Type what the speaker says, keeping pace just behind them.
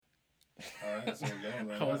Alright, so we're going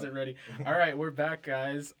right I wasn't ready. All right, we're back,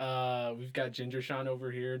 guys. We've got Ginger Sean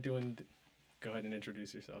over here doing. Go ahead and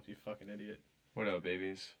introduce yourself, you fucking idiot. What up,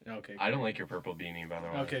 babies? Okay. I don't like your purple beanie, by the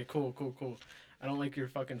way. Okay, cool. I don't like your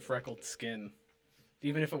fucking freckled skin.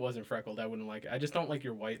 Even if it wasn't freckled, I wouldn't like it. I just don't like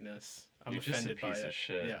your whiteness. I'm You're just a offended by piece it. of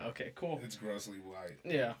shit. Yeah. Okay. Cool. It's grossly white.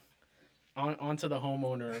 Yeah. On to the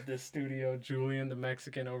homeowner of this studio, Julian, the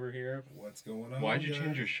Mexican over here. What's going on? Why'd you guys?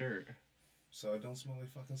 change your shirt? So I don't smell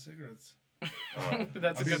like fucking cigarettes.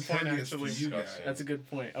 That's a good point, actually. You guys. That's a good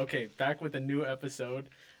point. Okay, back with a new episode.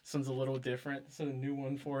 This one's a little different. This is a new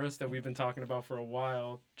one for us that we've been talking about for a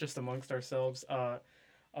while, just amongst ourselves.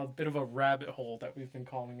 A bit of a rabbit hole that we've been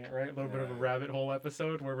calling it, right? A little bit of a rabbit hole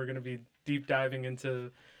episode where we're going to be deep diving into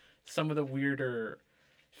some of the weirder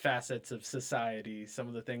facets of society, some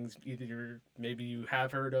of the things either maybe you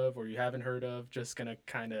have heard of or you haven't heard of, just going to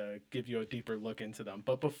kind of give you a deeper look into them.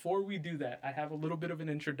 But before we do that, I have a little bit of an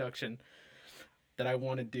introduction that I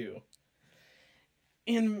want to do.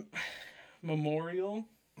 In memorial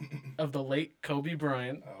of the late Kobe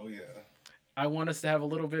Bryant, Oh yeah. I want us to have a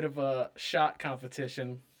little bit of a shot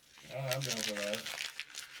competition Oh, I'm down for that.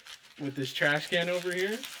 with this trash can over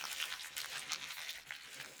here.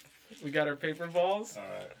 We got our paper balls.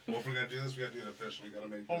 Alright. Well, if we're gonna do this, we gotta do it official. We gotta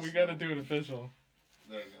make this. Oh, we got to do it official.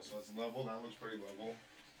 There you go. So it's level. That looks pretty level.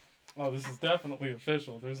 Oh, this is definitely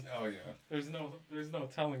official. Oh yeah. There's no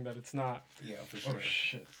telling that it's not. Yeah, for sure. Oh,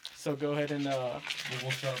 shit. So go ahead and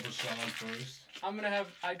We'll start with Sean first.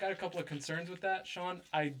 I got a couple of concerns with that, Sean.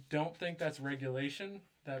 I don't think that's regulation.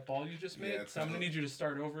 That ball you just made. Yeah, So I'm gonna need you to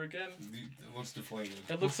start over again. It looks deflated.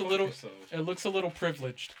 It looks a little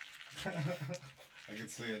privileged. I can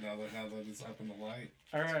see it now that it's up in the light.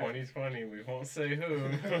 All right. 2020, we won't say who.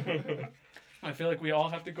 I feel like we all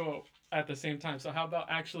have to go at the same time. So how about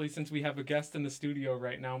actually, since we have a guest in the studio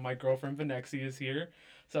right now, my girlfriend Vanexi is here.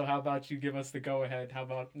 So how about you give us the go ahead? How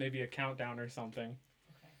about maybe a countdown or something?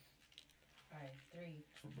 Okay. All right. 3,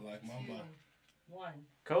 For Black Mamba. 2, 1.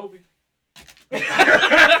 Kobe. Wait,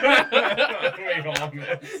 hold on,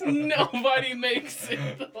 man. Nobody makes it.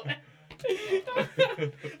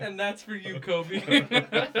 And that's for you, Kobe.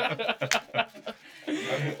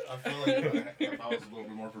 I feel like if I was a little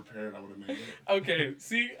bit more prepared, I would have made it. Okay,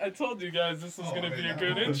 see, I told you guys this was Oh, gonna be a man.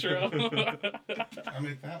 good intro. I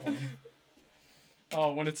made that one.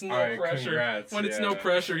 Oh, when it's no Alright, pressure. congrats, When it's no yeah.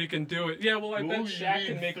 pressure, you can do it. Yeah, well, I bet Ooh, Shaq you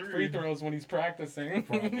can need make 3. free throws when he's practicing.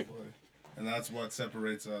 Probably. And that's what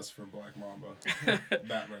separates us from Black Mamba.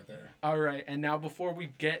 That right there. All right, and now before we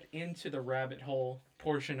get into the rabbit hole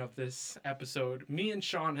portion of this episode, me and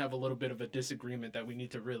Sean have a little bit of a disagreement that we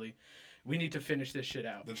need to finish this shit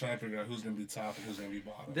out. They're trying to figure out who's gonna be top and who's gonna be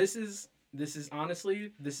bottom. This is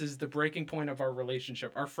honestly, this is the breaking point of our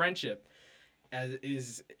relationship. Our friendship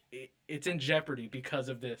it's in jeopardy because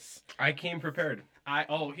of this. I came prepared.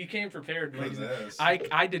 He came prepared. For this.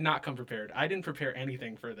 I did not come prepared. I didn't prepare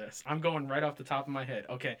anything for this. I'm going right off the top of my head.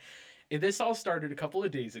 Okay. This all started a couple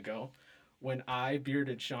of days ago when I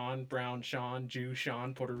bearded Sean, Brown Sean, Jew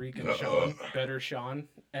Sean, Puerto Rican Sean, Better Sean,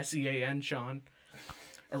 SEAN Sean,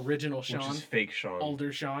 Original Sean, Which is fake Sean.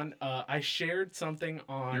 Older Sean. I shared something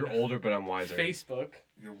on You're older, but I'm wiser. Facebook.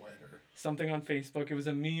 You're whiter. Something on Facebook. It was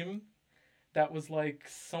a meme that was like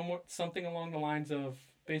something along the lines of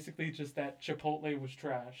basically just that Chipotle was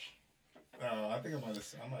trash. I think I might have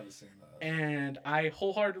seen that. And I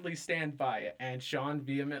wholeheartedly stand by it. And Sean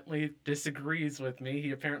vehemently disagrees with me.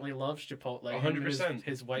 He apparently loves Chipotle. 100%.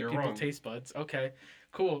 His white You're people wrong. taste buds. Okay,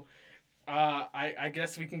 cool. I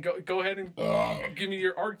guess we can go ahead and give me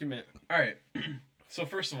your argument. All right. So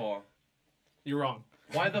first of all, You're wrong.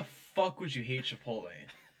 why the fuck would you hate Chipotle?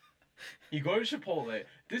 You go to Chipotle.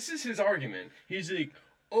 This is his argument. He's like,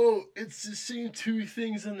 oh, it's the same 2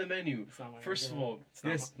 things on the menu. It's not my First of argument. all, It's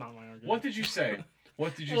not, this. not my argument. What did you say?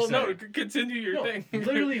 What did you Well, say? no, continue your No, thing.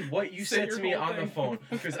 literally what you Say said your to me whole on the thing. phone.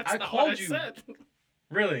 Because That's I not called what you. said.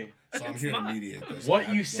 Really? So I'm It's here not. to mediate this. What I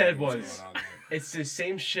have you no said idea what's was- going on here. It's the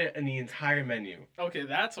same shit in the entire menu. Okay,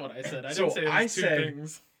 that's what I said. I So didn't say it was I 2 said-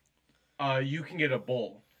 things. You can get a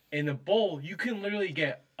bowl. In the bowl, you can literally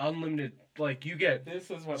get unlimited. Like you get This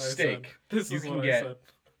is what I steak. said. This You is can what get- I said.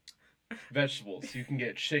 vegetables. You can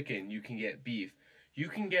get chicken. You can get beef. You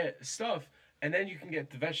can get stuff, and then you can get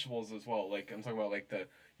the vegetables as well. Like I'm talking about, like the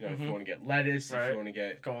if you Mhm. want to get lettuce, if Right. you want to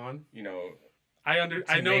get Go on. I I know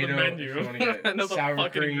the tomato, menu. If you want to get I know the sour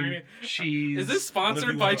fucking cream, ingredient. cheese. Is this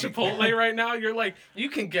sponsored Whatever by you want. Chipotle right now? You're like, you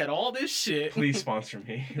can get all this shit. Please sponsor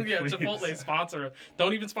me. Yeah, Please. Chipotle sponsor.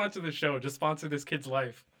 Don't even sponsor the show. Just sponsor this kid's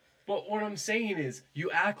life. But what I'm saying is,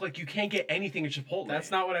 you act like you can't get anything at Chipotle.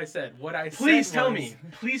 That's not what I said. What I Please said tell was, me.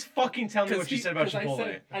 Please fucking tell me what you said about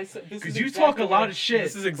Chipotle. I said this Because is you exactly talk a what lot I- of shit,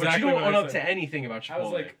 This is but exactly you don't what own I up said. to anything about Chipotle. I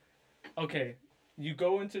was like, okay, you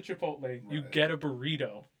go into Chipotle, you Right. get a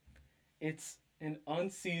burrito. It's an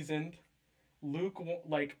unseasoned,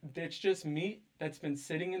 like it's just meat that's been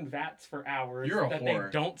sitting in vats for hours You're a that whore.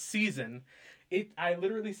 they don't season. I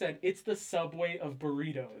literally said it's the Subway of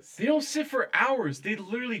burritos. they don't sit for hours. They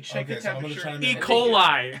literally check Okay, the so I'm gonna temperature. chime in E. on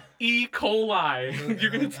coli. E. coli.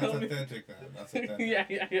 You're gonna That's tell me? authentic then. That's authentic.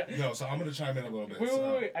 Yeah. No, so I'm gonna chime in a little bit.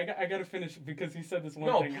 Wait. I gotta finish because he said this one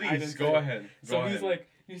No, thing. I please didn't go say. ahead. So Go he's ahead. like,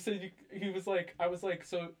 you said he was like, I was like,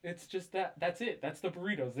 so it's just that. That's it. That's the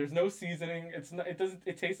burritos. There's no seasoning. It's not. It doesn't.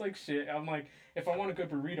 It tastes like shit. I'm like, if I want a good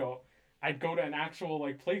burrito, I'd go to an actual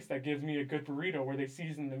like place that gives me a good burrito where they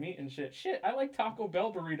season the meat and shit. Shit, I like Taco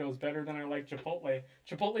Bell burritos better than I like Chipotle.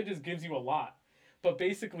 Chipotle just gives you a lot. But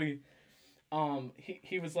basically,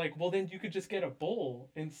 he was like, well then you could just get a bowl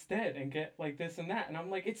instead and get like this and that. And I'm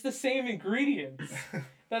like, it's the same ingredients.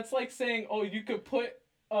 That's like saying, oh, you could put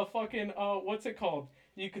a fucking what's it called?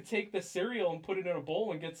 You could take the cereal and put it in a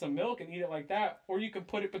bowl and get some milk and eat it like that, or you could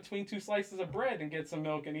put it between two slices of bread and get some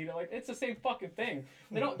milk and eat it like it's the same fucking thing.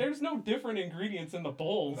 There's no different ingredients in the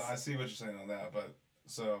bowls. No, I see what you're saying on that, but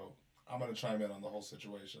so I'm gonna chime in on the whole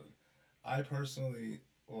situation. I personally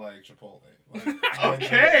like Chipotle. Like,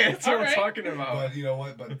 Okay, that's what Alright. we're talking about. But you know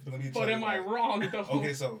what? But let me tell But you. am I why. wrong though?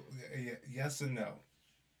 Okay, so yes and no.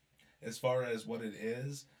 As far as what it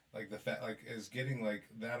is, like the fat, like is getting like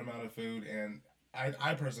that amount of food, and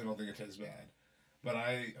I personally don't think it tastes bad, but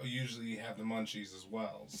I usually have the munchies as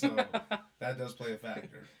well, so that does play a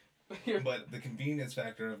factor. But the convenience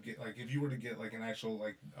factor of like if you were to get like an actual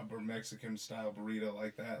like a Mexican style burrito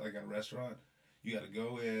like that, like at a restaurant, you got to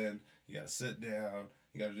go in, you got to sit down,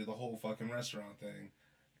 you got to do the whole fucking restaurant thing.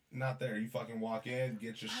 Not there. You fucking walk in,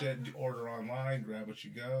 get your shit, order online, grab what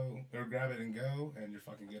you go, or grab it and go, and you're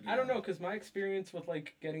fucking good to I don't go. know, cause my experience with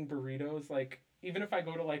like getting burritos, like even if I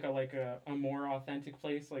go to like a more authentic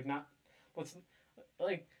place, like not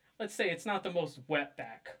let's say it's not the most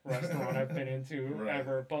wetback restaurant I've been into Right.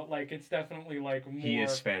 ever, but like it's definitely like more. He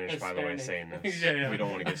is Spanish, by the way, saying Hispanic. this. Yeah. We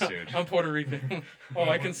don't want to get sued. I'm Puerto Rican. Oh,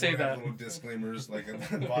 I can say We'll have that. Little disclaimers like at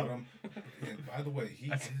the bottom. And by the way, he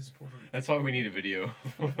is Puerto Rican. That's why we need a video.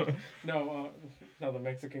 No, the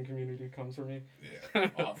Mexican community comes for me. Yeah,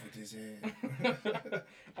 off with his head.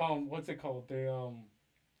 What's it called?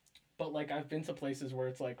 But like I've been to places where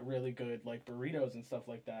it's like really good, like burritos and stuff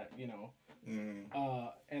like that, you know.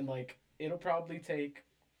 And like it'll probably take,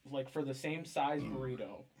 like for the same size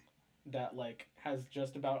burrito, that like has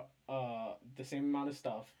just about the same amount of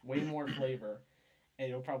stuff, way more flavor, and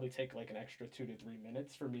it'll probably take like an extra 2 to 3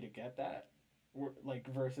 minutes for me to get that, like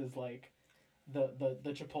versus like the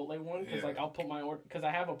Chipotle one, because like Yeah. I'll put my order, because I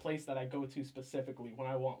have a place that I go to specifically when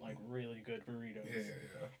I want like really good burritos. Yeah.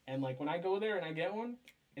 And like when I go there and I get one,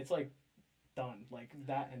 it's like done, like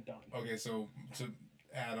that and done. Okay, so to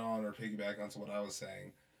add on or piggyback onto what I was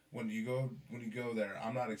saying, when you go there,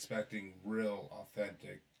 I'm not expecting real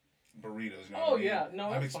authentic burritos. You know Oh what I mean? yeah,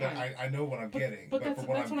 no, that's fine. I know what I'm getting, but but that's- for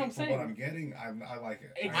what that's I'm what I'm for what saying. I'm getting, I like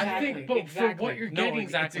it. Exactly. I think, but for exactly. what you're No, getting,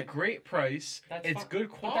 exactly. it's a great price. That's It's fine. good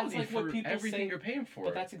But that's quality like what for people everything say- you're paying for.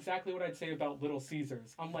 But that's exactly what I'd say about Little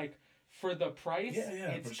Caesars. I'm like, for the price, Yeah,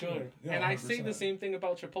 it's for sure. good. Yeah, and I say the 100%. same thing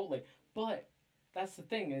about Chipotle. But that's the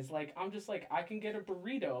thing is like I'm just like I can get a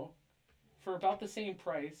burrito for about the same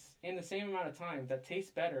price in the same amount of time that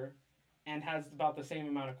tastes better and has about the same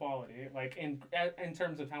amount of quality, like in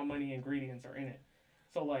terms of how many ingredients are in it.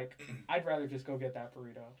 So like I'd rather just go get that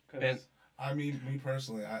burrito And- because. I mean, me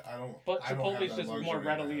personally, I don't. But I don't have Chipotle's that just more luxury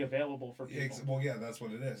readily now. available for people. Well, yeah, that's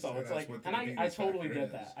what it is. So and it's that's like, what the and I convenience totally factor get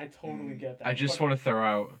is. that. I totally get that. I just But- want to throw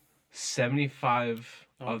out 75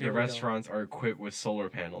 Oh, of the here we go. restaurants are equipped with solar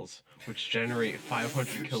panels, which generate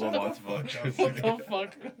 500 kilowatts of Shut the fuck electricity. What the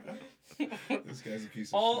fuck? This guy's a piece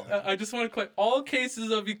of All shit. I just want to click. All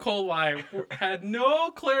cases of E. coli had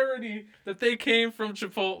no clarity that they came from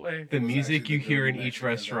Chipotle. The was music actually you the hear in dirty each Mexican that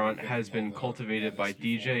restaurant we has think been all the cultivated by lettuce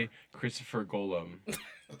DJ before. Christopher Golem.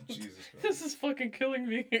 Jesus Christ. This is fucking killing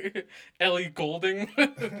me. Ellie Golding,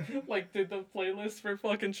 like did the playlist for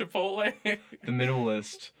fucking Chipotle. The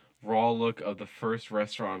minimalist, raw look of the first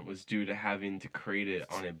restaurant was due to having to create it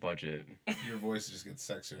on a budget. Your voice just gets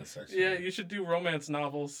sexier and sexier. Yeah, you should do romance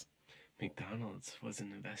novels. McDonald's was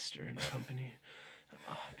an investor in the company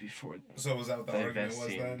before. So was that what the argument was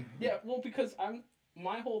Divesting. then? Yeah, well, because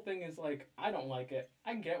my whole thing is like, I don't like it.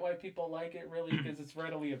 I get why people like it, really, because it's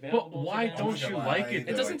readily available. But why to them. don't you like it?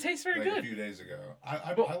 It doesn't taste very like a good. few days ago.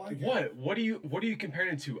 I But like it. what are you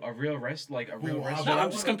comparing it to? A real like a real Well, restaurant? No, I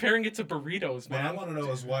I'm just wanna- comparing it to burritos, What I man. want to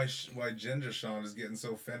know is why Ginger Sean is getting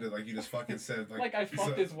so offended. Like you just fucking said. Like I fucked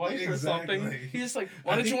so- his wife or something. Exactly. He's just like,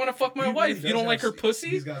 why I don't you think want to fuck my he really wife? does You don't have like her s- pussy?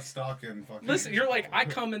 He's got stock in fucking. Listen, you're like, I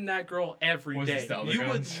come in that girl every Was this day. the other You would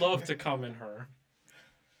guns? love to come in her.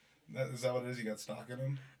 Is that what it is? You got stock in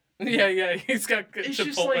him? Yeah, he's got good It's Chipotle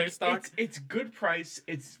just like stock. it's good price.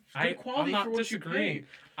 It's good I'm quality not for what disagreeing. you pay.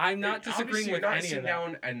 I'm not Obviously, disagreeing with you're not any sitting of that.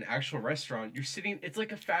 down at an actual restaurant. You're sitting. It's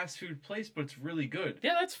like a fast food place, but it's really good.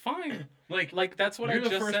 Yeah, that's fine. Like Like that's what I you're the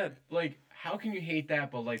just first- said. Like, how can you hate that?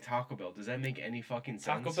 But like Taco Bell, does that make any fucking sense?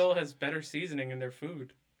 Taco Bell has better seasoning in their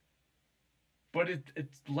food. But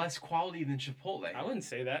it's less quality than Chipotle. I wouldn't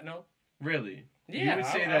say that, no. Really? Yeah, You would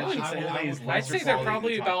say I that wouldn't say Chipotle that. is I'd lesser say they're quality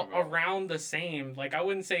probably than Taco about Bell. around the same. Like I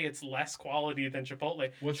wouldn't say it's less quality than Chipotle.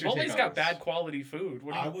 What's your take Chipotle's on got this? bad quality food.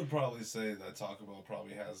 What do I you? would probably say that Taco Bell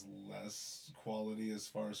probably has less quality as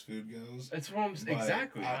far as food goes. That's what I'm But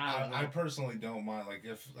exactly. I don't I know. personally don't mind. Like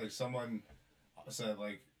if like someone said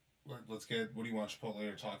like, let's get, what do you want, Chipotle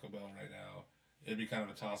or Taco Bell right now? It'd be kind of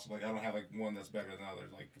a toss up. Like I don't have like one that's better than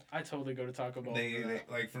others. Like I totally go to Taco Bell. they for that.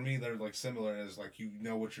 like for me they're like similar as like you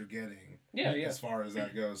know what you're getting. Yeah, yeah. As far as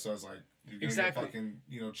that goes, so it's like you're gonna Exactly. get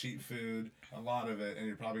fucking cheap food, a lot of it, and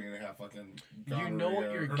you're probably gonna have fucking You know what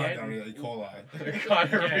gonorrhea, you're or not getting. gonorrhea, E. coli.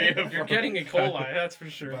 Gonorrhea Yeah, you're from- getting E. coli, that's for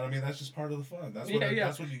sure. But I mean that's just part of the fun. That's Yeah, what yeah.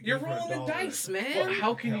 that's what you You're get for rolling the $1. dice, man. Well,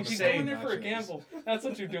 how can Yeah, you but You're say? going there for a nachos. gamble. That's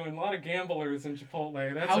what you're doing. A lot of gamblers in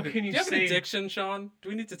Chipotle. That's How what can you do you have an say- addiction, Sean? Do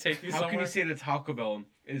we need to take you How somewhere? can you say that Taco Bell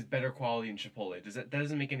is better quality than Chipotle? That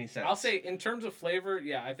doesn't make any sense. I'll say in terms of flavor,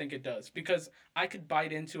 yeah, I think it does because I could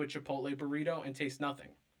bite into a Chipotle burrito and taste nothing.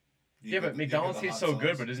 You Yeah, get but the- you get McDonald's the tastes hot so good,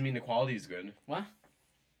 sauce. but doesn't mean the quality is good. What?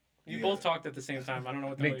 You Yeah. both talked at the same time. I don't know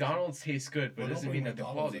what the hell you said. McDonald's tastes good, but Well, it doesn't don't mean bring that the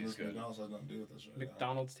McDonald's quality in is this. good. McDonald's has nothing to do with this right now.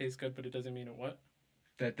 McDonald's tastes good, but it doesn't mean it what?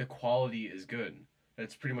 That the quality is good.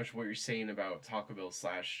 That's pretty much what you're saying about Taco Bell /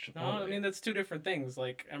 Chipotle. No, I mean that's two different things.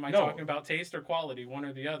 Like, am I No. talking about taste or quality? One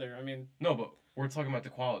or the other. I mean, No, but we're talking about the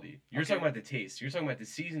quality. You're Okay. talking about the taste. You're talking about the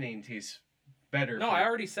seasoning tastes better. no, for- I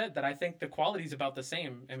already said that I think the quality's about the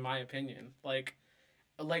same in my opinion.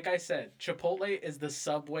 Like I said, Chipotle is the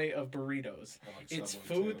Subway of burritos. I like It's Subway,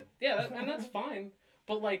 food. too. Yeah, and that's fine.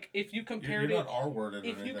 But like, if you compared You're it, not R-worded or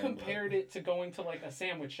if you anything, compared it to going to like a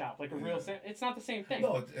sandwich shop, like a real Yeah. sandwich, it's not the same thing.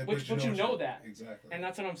 No, But you know what that. exactly. And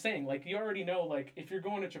that's what I'm saying. Like, you already know, like, if you're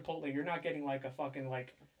going to Chipotle, you're not getting like a fucking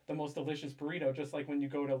like the most delicious burrito. Just like when you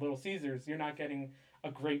go to Little Caesars, you're not getting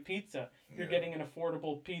a great pizza. You're Yeah. getting an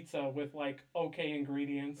affordable pizza with like okay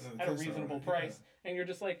ingredients It at a tastes reasonable alright, price, and you're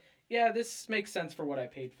just like, yeah, this makes sense for what I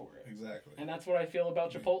paid for it. Exactly. And that's what I feel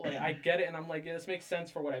about Chipotle. I get it, and I'm like, yeah, this makes sense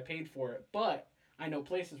for what I paid for it. But I know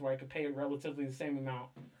places where I could pay relatively the same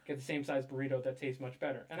amount, get the same size burrito that tastes much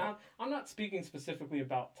better. And I'm not speaking specifically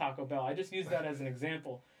about Taco Bell. I just use that as an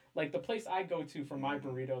example. Like, the place I go to for my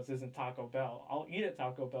burritos isn't Taco Bell. I'll eat at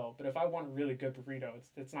Taco Bell, but if I want a really good burrito,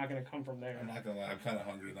 it's not going to come from there. I'm not gonna lie, I'm kind of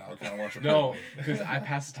hungry now. I kind of want your No, because I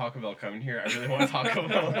passed the Taco Bell coming here. I really want Taco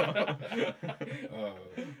Bell.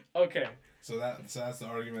 Okay. So that's the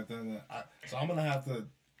argument then. So I'm gonna have to.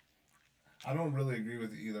 I don't really agree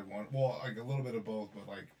with either one. Well, like a little bit of both, but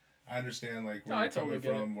like I understand like where No, I you're totally coming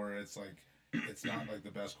get from, where it's like it's not like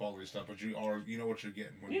the best quality stuff, but you know what you're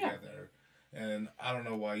getting when you Yeah. get there. And I don't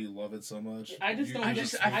know why you love it so much. I just don't. I get,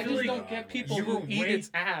 just- I I feel just like don't get people you who were eat way- its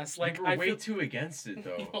ass. Like, you're I way feel, too against it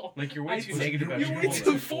though. No, Like you're way I- too negative about You're way Chipotle.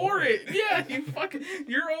 too for it. Yeah,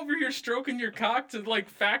 you're over here stroking your cock to like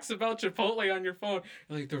facts about Chipotle on your phone.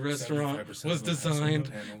 Like, the restaurant 75% was of the designed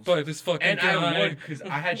handles. by this fucking And guy. I would, because I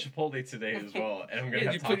had Chipotle today as well, and I'm gonna Yeah,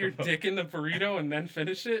 have you Taco put your Bell. dick in the burrito and then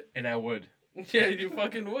finish it. And I would Yeah, you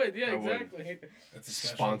fucking would. Yeah, I would. exactly. It's a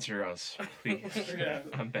special- sponsor us, please. Yeah.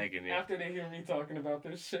 I'm begging you. After they hear me talking about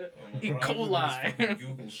this shit. Oh, E. bro, I coli. would just fucking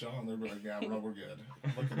Google Sean. They're like, yeah, bro, we're good.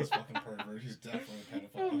 Look at this fucking pervert. He's definitely a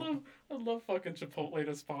pedophile. I love fucking Chipotle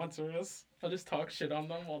to sponsor us. I'll just talk shit on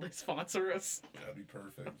them while they sponsor us. That'd be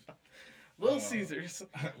perfect. Little Uh, Caesars.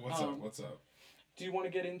 What's up? Um, What's up? Do you want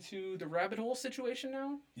to get into the rabbit hole situation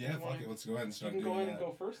now? Yeah, you fuck wanna- it. Let's go ahead and You start can doing go ahead and that.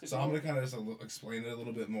 go first. if So you I'm want. gonna kind of just explain it a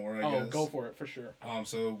little bit more. I Oh, guess. go for it for sure.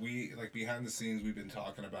 So we like behind the scenes, we've been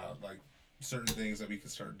talking about like certain things that we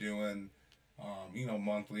could start doing,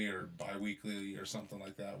 monthly or bi-weekly or something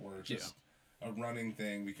like that, where it's just a running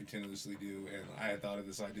thing we continuously do. And I had thought of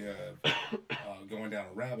this idea of going down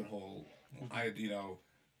a rabbit hole.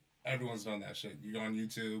 Everyone's done that shit. You go on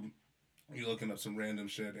YouTube, you're looking up some random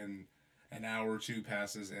shit, and an hour or two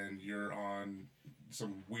passes, and you're on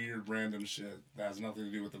some weird random shit that has nothing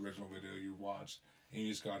to do with the original video you watched, and you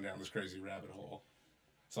just gone down this crazy rabbit hole.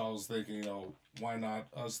 So I was thinking, why not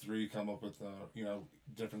us three come up with,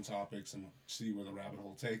 different topics and see where the rabbit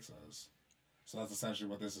hole takes us. So that's essentially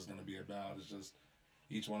what this is going to be about. It's just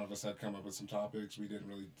each one of us had come up with some topics. We didn't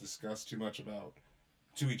really discuss too much about,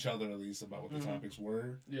 to each other at least, about what the topics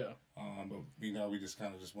were. Yeah. But we just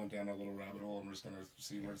kind of just went down a little rabbit hole, and we're just gonna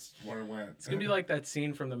see where it went. It's gonna be like that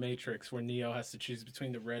scene from The Matrix where Neo has to choose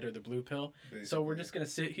between the red or the blue pill. Basically. So we're just gonna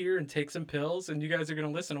sit here and take some pills, and you guys are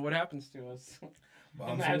gonna listen to what happens to us.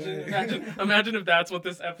 Bombs Imagine, away. imagine if that's what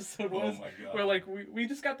this episode Oh was. my god. We're like, we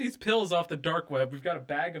just got these pills off the dark web. We've got a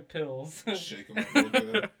bag of pills. Shake them up real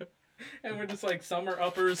good. And we're just like, some are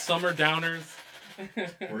uppers, some are downers.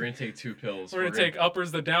 We're gonna take 2 pills. We're gonna take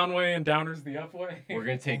uppers the down way and downers the up way. We're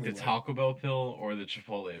gonna take Only the way. Taco Bell pill or the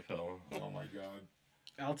Chipotle pill. Oh my god.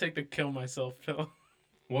 I'll take the kill myself pill.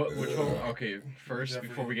 Which one? Okay, first Jeffrey.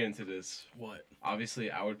 before we get into this, What? obviously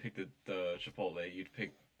I would pick the Chipotle. You'd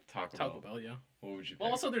pick Taco Bell. Taco Bell, yeah. What would you pick? Well,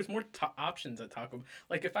 also, there's more options at Taco Bell.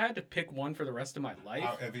 Like, if I had to pick one for the rest of my life,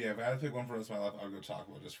 If I had to pick one for the rest of my life, I would go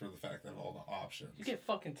Taco Bell just for the fact of all the options. you get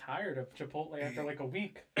fucking tired of Chipotle after like a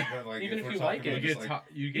week. But, like, even if we're you talking like it, about you just, get like,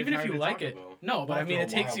 you get Even if tired you of like Taco it. Bell. No, but I after mean, a it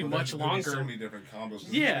takes while, you but much there'd be so longer. many different combos.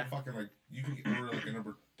 Yeah. Fucking you can order like a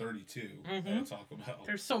number 32 Mhm. at Taco Bell.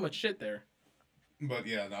 There's so much shit there. But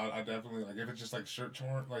yeah, no, I definitely if it's just like short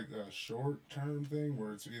term thing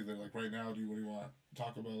where it's either like right now, what do you want,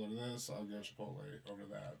 Taco Bell or this? I'll go Chipotle over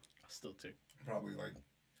that. Still too. Probably like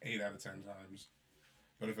 8 out of 10 times.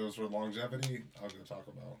 But if it was for longevity, I'll go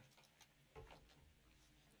Taco Bell.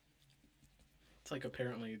 It's like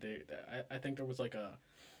apparently I think there was like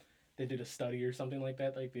they did a study or something like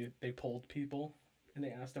that. Like they polled people and they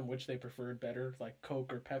asked them which they preferred better, like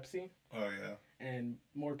Coke or Pepsi. Oh yeah. And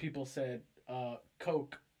more people said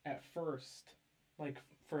Coke at first, like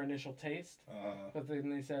for initial taste. But then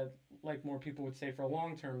they said, like, more people would say for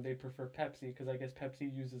long term they prefer Pepsi because I guess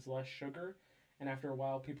Pepsi uses less sugar, and after a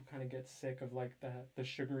while people kind of get sick of like the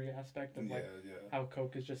sugary aspect of like yeah. how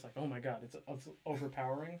Coke is just like, oh my god, it's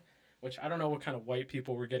overpowering. Which I don't know what kind of white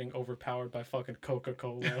people were getting overpowered by fucking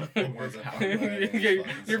Coca-Cola. Words that fucking right, your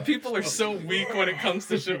fucking your sucks. people are so weak when it comes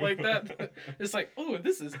to shit like that. It's like, oh,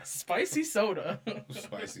 this is spicy soda.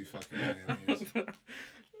 Spicy fucking mayonnaise.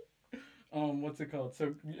 What's it called?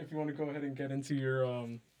 So if you want to go ahead and get into your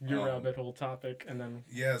rabbit hole topic, and then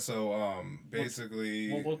Yeah, so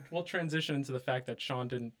basically we'll transition into the fact that Sean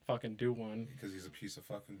didn't fucking do one. because he's a piece of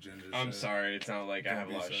fucking ginger I'm shit. sorry, it's not like I Don't have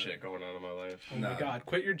a be lot of sorry. shit going on in my life. Oh my Nah. god,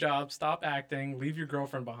 quit your job, stop acting, leave your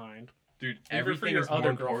girlfriend behind. Dude, for everything your is more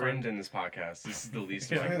other important girlfriend. than this podcast. This is the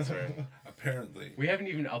least of my concern. Apparently. We haven't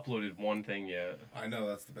even uploaded one thing yet. I know,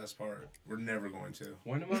 that's the best part. We're never going to.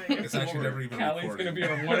 When am I? It's actually never even Callie's recording. gonna be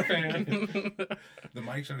our one fan. The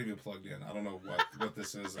mic's not even plugged in. I don't know what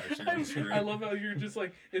this is actually on the screen. I love how you're just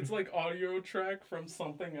like, it's like audio track from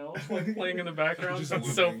something else, like playing in the background. Just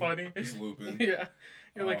That's so looping. funny. Just looping. Yeah.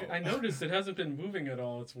 You're like, Oh. I noticed it hasn't been moving at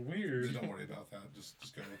all. It's weird. Don't worry about that. Just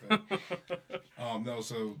go with it. No,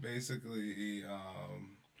 so basically,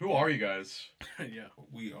 Who are you guys? Yeah.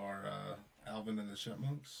 we are Alvin and the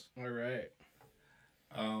Chipmunks. All right.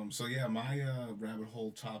 So yeah, my rabbit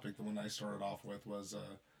hole topic, the one I started off with, was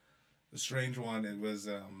the strange one. It was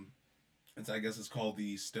I guess it's called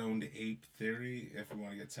the stoned ape theory, if we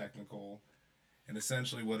want to get technical. And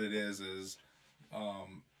essentially, what it is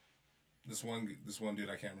this one dude,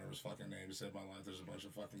 I can't remember his fucking name. He said in my life there's a bunch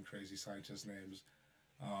of fucking crazy scientist names,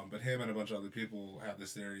 but him and a bunch of other people have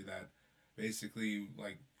this theory that basically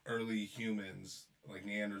like early humans, like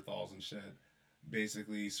Neanderthals and shit,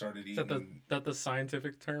 basically started Is that eating. the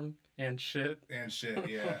scientific term? And shit. And shit,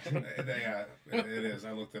 yeah. Yeah, it is.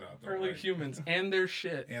 I looked it up. Don't Early worry. humans and their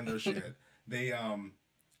shit. And their shit. They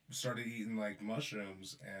started eating like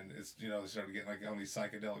mushrooms, and it's they started getting like on these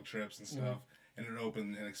psychedelic trips and stuff, and it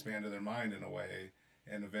opened and expanded their mind in a way,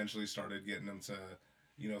 and eventually started getting them to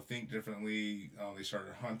think differently. They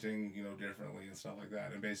started hunting differently and stuff like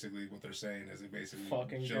that. And basically what they're saying is they basically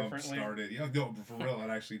Fucking differently. started. No, for real, it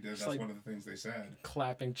actually did. That's like- one of the things they said.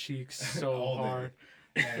 Clapping cheeks so All day. hard.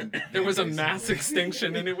 And There they was a mass basically-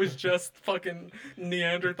 extinction and it was just fucking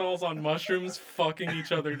Neanderthals on mushrooms fucking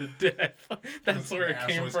each other to death. That's where it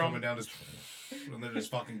came Asteroids coming from. down just, and they're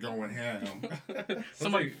just fucking going ham.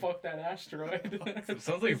 Somebody like- fucked that asteroid. It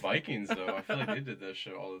sounds like Vikings though. I feel like they did that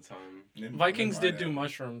shit all the time. Vikings did do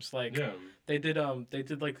mushrooms. Like Yeah. they did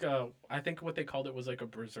like I think what they called it was like a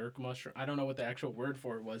berserk mushroom. I don't know what the actual word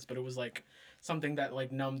for it was, but it was like something that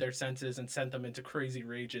like numbed their senses and sent them into crazy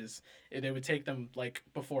rages. They would take them like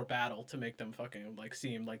before battle to make them fucking like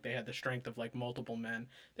seem like they had the strength of like multiple men.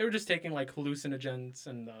 They were just taking like hallucinogens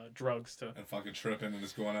and drugs to And fucking tripping and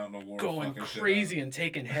just going out in a war. going fucking shit crazy and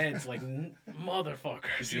taking heads like motherfuckers.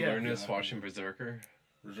 Did you Yeah. learn this watching Berserker?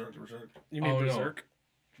 Berserk. You mean Oh, no. Berserk?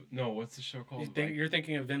 No, what's the show called? You're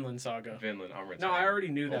thinking of Vinland Saga. Vinland. I'm No, I already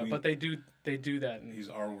knew that, Oh, but they do that. He's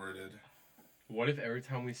R-worded. What if every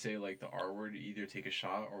time we say like the R word, you either take a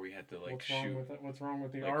shot or we had to like what's shoot? wrong with it? What's wrong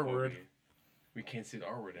with the like R word? Kobe? We can't say the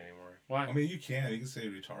R word anymore. Why? I mean, you can say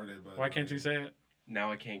retarded, but Why can't you say it? Now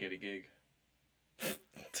I can't get a gig.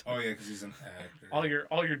 Oh yeah, because he's an actor.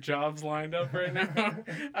 All your jobs lined up right now.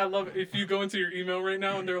 I love it. If you go into your email right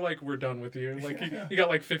now and they're like, "We're done with you," like you got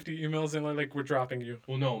like 50 emails and they're like, "We're dropping you."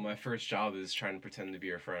 Well, no, my first job is trying to pretend to be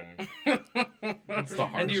your friend. It's the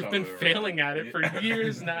hardest And you've job been I've ever failing had. at it for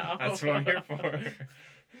years now. That's what I'm here for.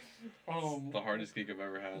 Um, The hardest gig I've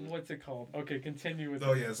ever had. what's it called? Okay, continue with.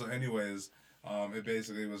 Oh yeah. So anyways, it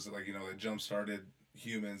basically was like it jump started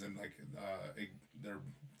humans and like their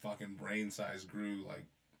fucking brain size grew like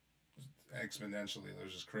exponentially. It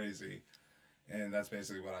was just crazy, and that's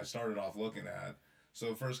basically what I started off looking at. So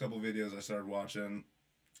the first couple videos I started watching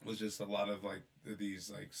was just a lot of like these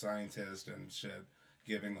like scientists and shit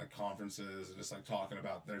giving like conferences and just like talking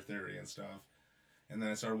about their theory and stuff. And then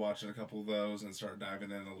I started watching a couple of those and started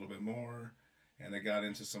diving in a little bit more. And I got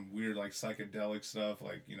into some weird like psychedelic stuff,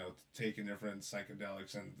 like taking different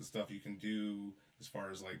psychedelics and the stuff you can do as far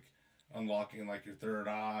as like unlocking like your third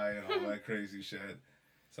eye and all that crazy shit.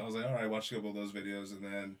 So I was like, all right, watch a couple of those videos, and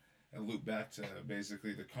then I looped back to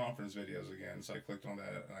basically the conference videos again. So I clicked on that,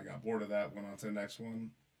 and I got bored of that. Went on to the next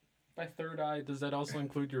one. By third eye, does that also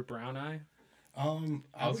include your brown eye?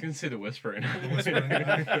 I was gonna say the whispering. Whispering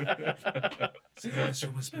Sinister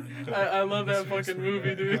Whispering. I love that Sinister fucking Whispering.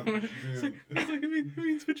 movie, dude. Dude, It's like it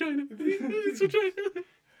means vagina. It means vagina.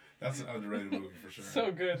 that's an underrated movie for sure.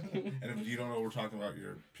 So good. And if you don't know what we're talking about,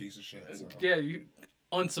 you're a piece of shit. So. Yeah, you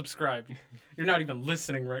unsubscribe. You're not even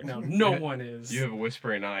listening right now. No one is. You have a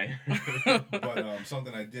whispering eye. But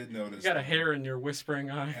something I did notice. You got a hair in your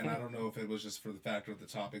whispering eye. And I don't know if it was just for the factor of the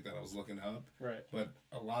topic that I was looking up, Right. but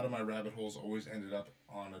a lot of my rabbit holes always ended up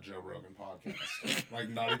on a Joe Rogan podcast. Like,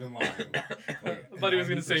 not even lying. Like, I thought he was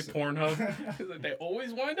gonna say 90%. Pornhub. He's like, they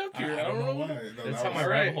always wind up here. I don't know why. why. No, That's that how my was- All rabbit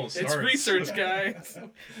right, hole it's starts. research, guys.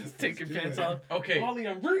 Take your do pants it. off. Okay, Ollie,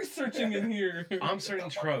 I'm researching in here. I'm starting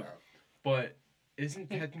to interrupt, but isn't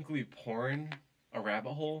technically porn a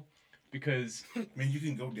rabbit hole? Because I mean, you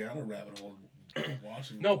can go down a rabbit hole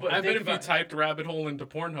watching. No, but I bet think if you about- typed rabbit hole into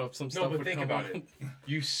Pornhub, some No, stuff but would think come about up. it.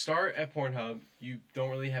 You start at Pornhub. You don't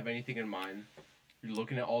really have anything in mind. You're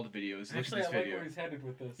looking at all the videos. Actually, I Look at like this video. where he's headed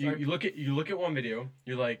with this. You look at one video.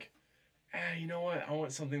 You're like, you know what? I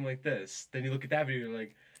want something like this. Then you look at that video. You're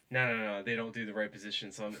like, no. They don't do the right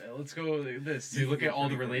position. So let's go like this. So you look at all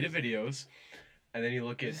the related videos, and then you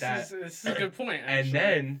look at that, This is a good point. and actually.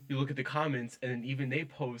 then you look at the comments, and then even they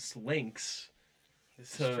post links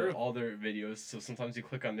This is to true. all their videos. So sometimes you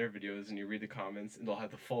click on their videos and you read the comments, and they'll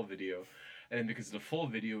have the full video. And then because of the full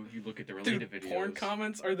video, you look at the related Dude, videos. porn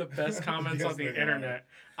comments are the best comments Yes, on the they are. internet.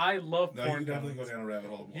 I love No, porn you definitely comments. go down a rabbit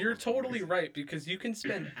hole. You're totally right, because you can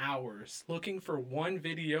spend hours looking for one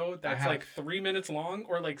video that's have- like 3 minutes long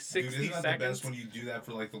or like 60 Dude, isn't that seconds. the best when you do that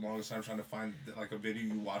for like the longest time, trying to find like a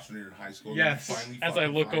video you watched when you were in high school? Yes. And you finally As I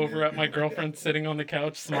fucking look find over it. at my girlfriend sitting on the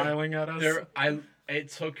couch smiling at us. It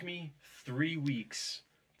took me 3 weeks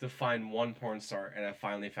to find one porn star, and I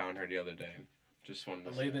finally found her the other day. Just wanted to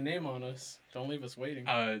Lay say. the name on us. Don't leave us waiting.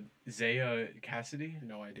 Zaya Cassidy.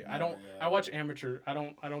 No idea. No, I don't. yeah. I watch amateur. I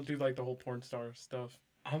don't do like the whole porn star stuff.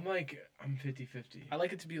 I'm 50-50. I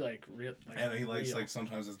like it to be like real. Like, And he likes real. like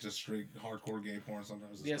sometimes it's just straight hardcore gay porn.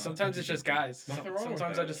 Sometimes it's Yeah, not. sometimes it's just guys. Nothing wrong with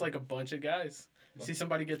Sometimes I that. just like a bunch of guys. See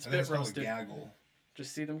somebody get I think spit it's called a roasted. gaggle.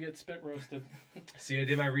 Just see them get spit roasted. See, I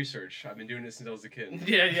did my research. I've been doing it since I was a kid.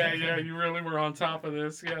 yeah. You really were on top of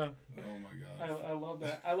this. Yeah. Oh my god. I love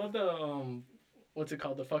that. I love the what's it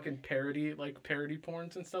called? The fucking parody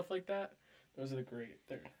porns and stuff like that. Those are the great.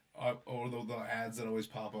 They're Or the ads that always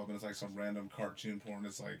pop up and it's like some random cartoon porn.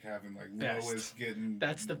 It's like having like Best. Lois getting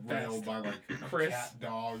That's the railed best. by like Chris. cat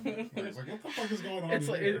dog. Like, it's like what the fuck is going on it's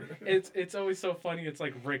like here? it's always so funny. It's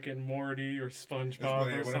like Rick and Morty or SpongeBob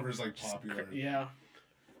or whatever's something. like popular. Yeah.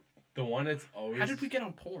 The one that's always. How did we get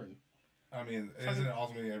on porn? I mean, isn't it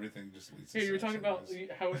ultimately everything just leads to Yeah, you were sex, talking I about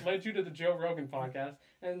guess? how it led you to the Joe Rogan podcast,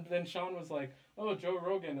 and then Sean was like, "Oh, Joe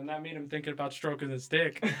Rogan," and that made him thinking about stroking his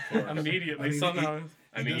dick immediately. I mean, somehow.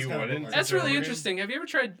 I mean, does you kinda wouldn't. look like That's Joe really Rogan. interesting. Have you ever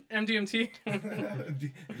tried MDMT? Have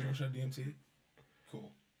you ever tried DMT? Cool.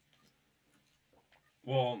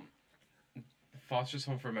 Well, Foster's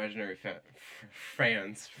Home for Imaginary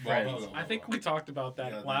Friends. Well, I think we talked about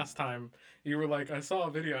that Yeah, last time. You were like, I saw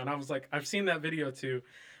a video, and I was like, I've seen that video too.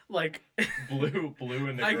 Like, Blue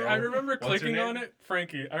and the girl. I remember What's her clicking on name? it,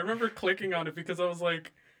 Frankie. I remember clicking on it because I was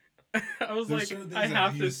like, There's certain things I that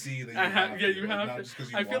have you to see that you I have yeah, to, you like, have not to. just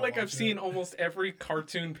 'cause you I feel wanna like I've watch seen it. almost every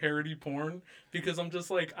cartoon parody porn because I'm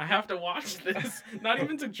just like, I have to watch this. Not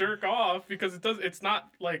even to jerk off because it's not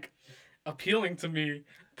like appealing to me,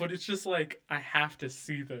 but it's just like I have to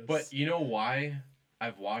see this. But you know why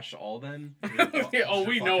I've watched all them? Yeah, oh,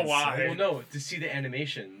 we know Fucking why. sick. Well, no, to see the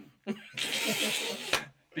animation.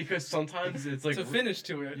 Because sometimes it's like. To finish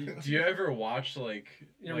to it. Do you ever watch like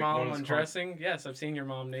Your like, mom one of those undressing? Yes, I've seen your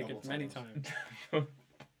mom naked Couple many times. times.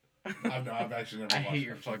 I've actually never I watched hate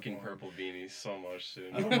your cartoon fucking porn. purple beanie so much,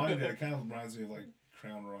 dude. I don't mind it. It kind of reminds me of like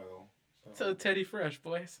Crown Royal. So Teddy Fresh,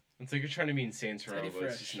 boys. It's like you're trying to be in Saints Row, Teddy but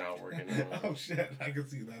it's Fresh. just not working. Oh shit! I can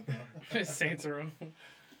see that though. Saints Row.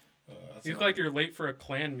 That's You look all like you're late for a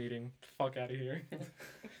clan meeting. Fuck out of here.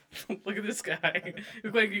 Look at this guy. You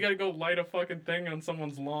look like you gotta go light a fucking thing on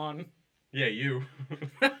someone's lawn. Yeah, you.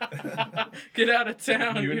 Get out of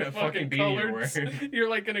town, You you, in that fucking fucking beanie you're coloreds. wearing. You're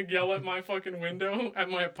like gonna yell at my fucking window at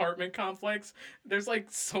my apartment complex. There's like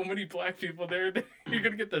so many black people there that you're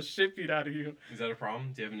gonna get the shit beat out of you. Is that a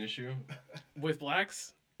problem? Do you have an issue? With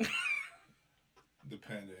blacks?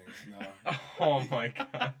 Depending. No. Oh my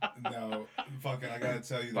god. No. Fucking. I gotta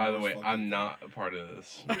tell you. By the most way, fucking- I'm not a part of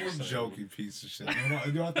this. You're a joking piece of shit.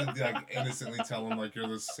 You don't have to like innocently tell them like you're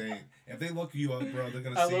the saint. If they look you up, bro, they're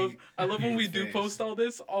gonna see. I love when your we do face. post all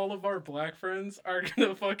this, all of our black friends are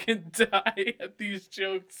gonna fucking die at these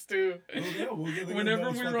jokes too. Well, yeah, we'll get- Whenever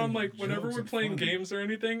those we're on fucking like whenever jokes we're and playing funny. games or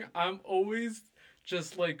anything, I'm always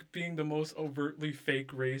just like being the most overtly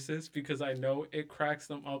fake racist because I know it cracks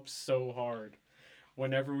them up so hard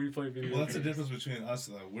whenever we play video Well, that's the games. difference between us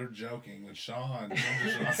though. We're joking with Sean.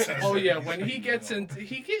 Sean says Oh that yeah, he's when he like, gets no. into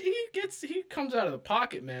he comes out of the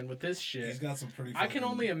pocket, man, with this shit. He's got some pretty. I can fucking-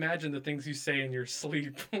 only imagine the things you say in your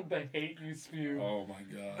sleep, the hate you spew. Oh my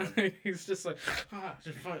god. He's just like,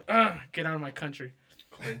 get out of my country.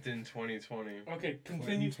 Clinton 2020. Okay,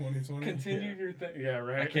 continue. 2020. Continue your thing. Yeah,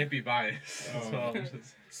 right. I can't be biased. Oh. So I'm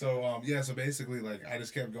just- So yeah, so basically like I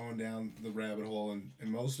just kept going down the rabbit hole and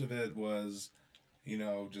most of it was, you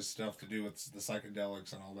know, just stuff to do with the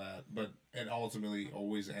psychedelics and all that. But it ultimately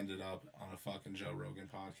always ended up on a fucking Joe Rogan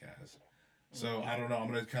podcast. So I don't know. I'm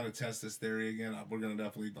gonna kind of test this theory again. We're gonna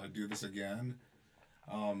definitely like do this again,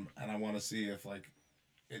 and I want to see if like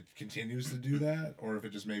it continues to do that or if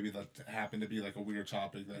it just maybe like happened to be like a weird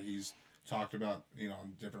topic that he's talked about, you know,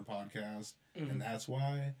 on different podcasts, Mhm. and that's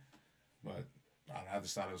why. But I don't know, I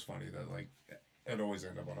just thought it was funny that like it always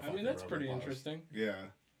ended up on a. I fucking mean, that's Rogan pretty podcast. interesting. Yeah.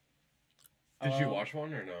 Did you Uh, watch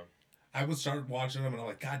one or no? I would start watching them and I'm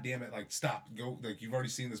like, God damn it! Like, stop, go! Like, you've already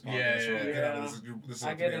seen this podcast. Yeah, so, like, yeah, get out of yeah. this is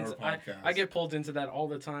I a get 3 hour into podcast. I get pulled into that all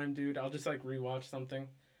the time, dude. I'll just like rewatch something.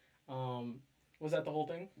 Was that the whole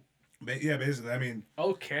thing? Yeah, basically. I mean,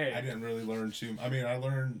 Okay. I didn't really learn too. I mean, I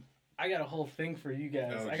learned. I got a whole thing for you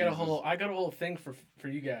guys. Oh, I got a Jesus. whole thing for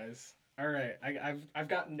you guys. All right, I've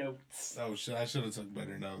got notes. Oh shit! I should have took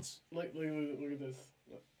better notes. Look at this.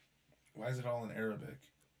 Why is it all in Arabic?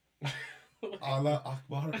 Allah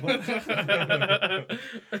Akbar. What?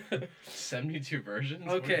 72 versions?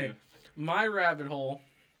 What Okay. are you- My rabbit hole.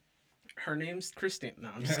 Her name's Christine. No,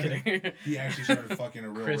 I'm just kidding. He actually started fucking a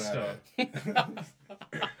real Krista. rabbit.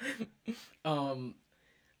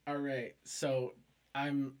 All right. So I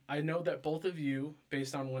know that both of you,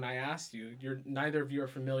 based on when I asked you, neither of you are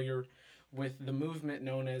familiar with the movement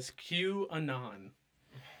known as QAnon.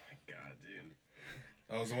 God, dude.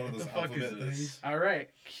 Oh, was it one of What those the fuck is alphabet this? things? All right.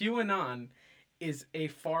 QAnon is a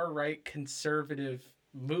far right conservative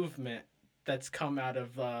movement that's come out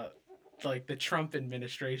of like the Trump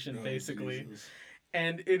administration, Oh, basically. Jesus.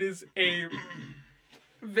 And it is a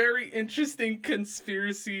very interesting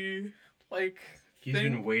conspiracy like He's thing.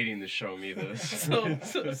 been waiting to show me this.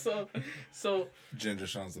 So Ginger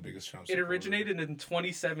Sean's the biggest Trump it supporter. originated in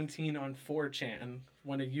 2017 on 4chan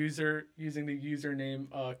when a user using the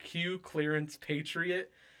username Q Clearance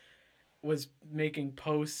Patriot was making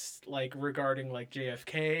posts like regarding like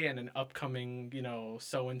JFK and an upcoming, you know,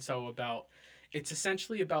 so and so about. It's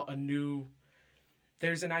essentially about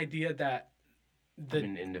there's an idea that I'm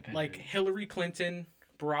an independent. like Hillary Clinton,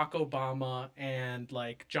 Barack Obama, and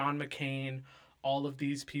like John McCain, all of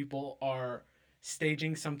these people are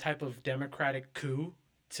staging some type of democratic coup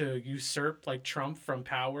to usurp like Trump from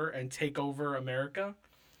power and take over America.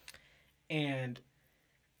 And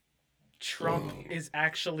Trump is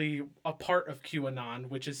actually a part of QAnon,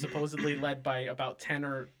 which is supposedly led by about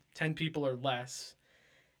 10 people or less.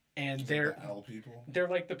 and It's they're like the L people. they're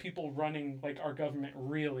like the people running like our government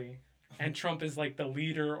really, and Trump is like the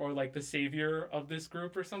leader or like the savior of this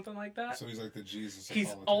group or something like that. So he's like the Jesus of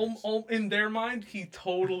He's politics. in their mind, he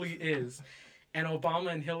totally is. And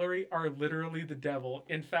Obama and Hillary are literally the devil.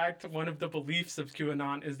 In fact, one of the beliefs of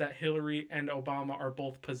QAnon is that Hillary and Obama are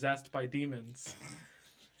both possessed by demons.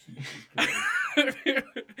 Jesus Christ.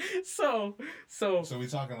 so So we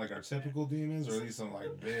talking like our typical demons, or are these some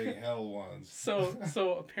like big hell ones?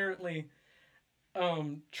 so apparently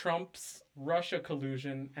Trump's Russia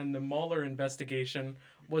collusion and the Mueller investigation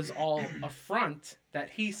was all a front that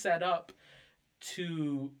he set up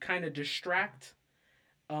to kind of distract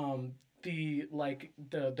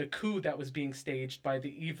the coup that was being staged by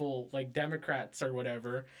the evil like Democrats or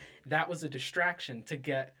whatever. That was a distraction to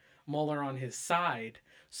get Mueller on his side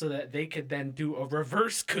so that they could then do a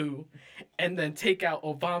reverse coup and then take out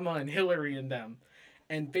Obama and Hillary and them.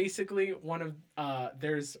 And basically one of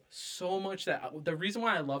there's so much that the reason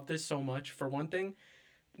why I love this so much, for one thing,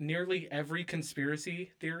 nearly every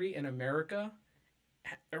conspiracy theory in America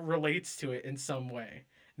relates to it in some way.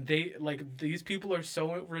 They like these people are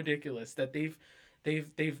so ridiculous that they've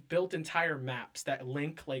built entire maps that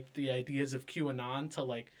link like the ideas of QAnon to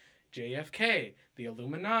like JFK, the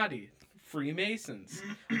Illuminati, Freemasons,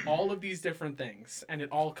 all of these different things, and it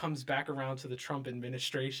all comes back around to the Trump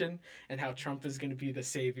administration and how Trump is going to be the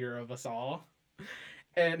savior of us all.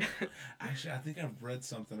 And Actually, I think I've read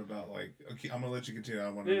something about like. Okay, I'm gonna let you continue. I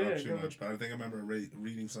don't want to interrupt too much, but I think I remember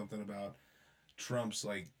reading something about Trump's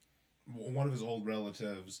like one of his old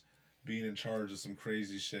relatives being in charge of some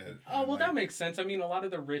crazy shit. oh well, that makes sense. I mean, a lot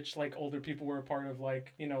of the rich like older people were a part of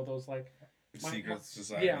like those like secret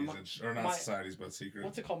societies, or not my- societies, but secret.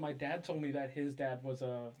 what's it called? My dad told me that his dad was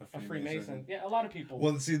a Freemason. Freemason. Yeah, a lot of people.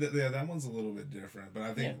 Well, see that one's a little bit different, but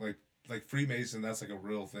I think like Freemason, that's like a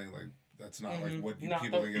real thing. Like that's not like what Not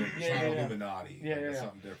people the- think. It's yeah, not yeah, yeah. Illuminati. Yeah, like, yeah, it's yeah.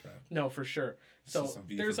 something different. No, for sure. It's So just some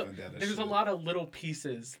V there's for a Vendetta there's a shit. lot of little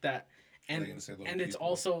pieces that They're and gonna say little and it's people.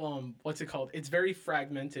 also what's it called? It's very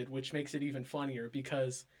fragmented, which makes it even funnier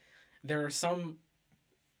because there are some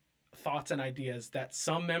thoughts and ideas that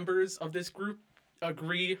some members of this group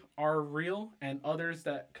agree are real and others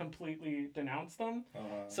that completely denounce them.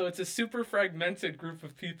 So it's a super fragmented group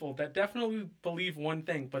of people that definitely believe one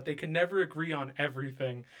thing, but they can never agree on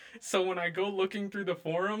everything. So when I go looking through the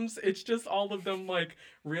forums, it's just all of them like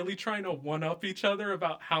really trying to one up each other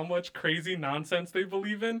about how much crazy nonsense they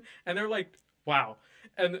believe in. And they're like, wow.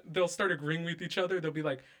 And they'll start agreeing with each other. They'll be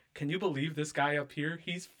like, can you believe this guy up here?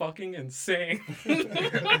 He's fucking insane. And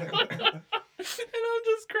I'm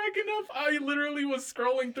just cracking up. I literally was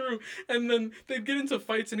scrolling through, and then they'd get into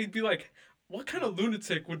fights, and he'd be like, what kind of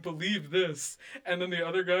lunatic would believe this? And then the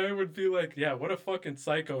other guy would be like, yeah, what a fucking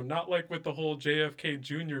psycho. Not like with the whole JFK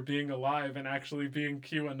Jr. being alive and actually being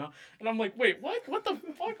QAnon. And I'm like, wait, what? What the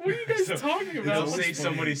fuck? What are you guys talking They'll about? say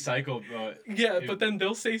somebody's psycho, but Yeah, but then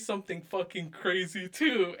they'll say something fucking crazy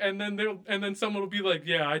too, and then someone will be like,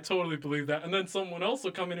 "Yeah, I totally believe that," and then someone else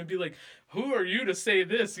will come in and be like, "Who are you to say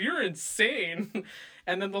this? You're insane,"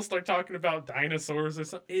 and then they'll start talking about dinosaurs or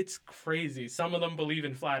something. It's crazy. Some of them believe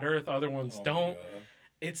in flat Earth, other ones Oh my don't.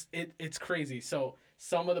 God. It's crazy. So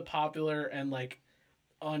some of the popular and like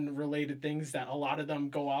unrelated things that a lot of them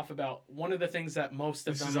go off about. One of the things that most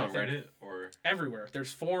of this them is I on think, Reddit or everywhere.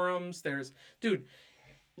 There's forums. There's dude.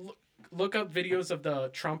 Look up videos of the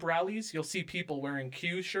Trump rallies. You'll see people wearing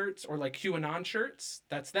Q shirts or like QAnon shirts.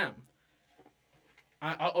 That's them.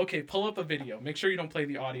 Okay, pull up a video. Make sure you don't play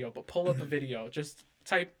the audio, but pull up a video. Just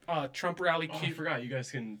type Trump rally oh, I Q. forgot. You guys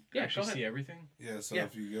can Yeah, actually go ahead. see everything. Yeah, so Yeah.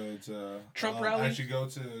 if you go to Trump rally? actually go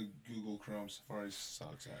to Google Chrome. Safari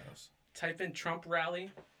sucks ass. Type in Trump rally.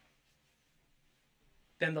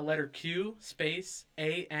 Then the letter Q space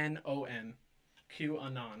ANON.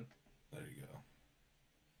 QAnon. There you go.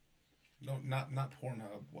 No, not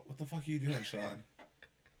Pornhub. What the fuck are you doing, Sean?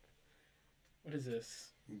 What is this?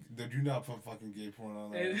 Did you not put fucking gay porn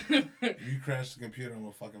on there? If you crash the computer, I'm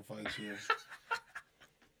gonna fucking fight you.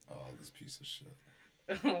 Oh, this piece of shit.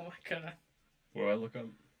 Oh my god. What do I look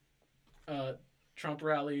up? Trump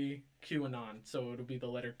rally QAnon. So it'll be the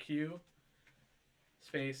letter Q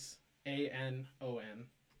space ANON.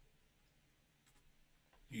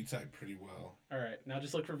 You type pretty well. All right, now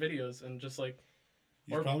just look for videos and just like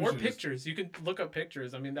You or probably should just- pictures. You can look up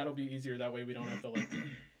pictures. I mean, that'll be easier. That way we don't have to like.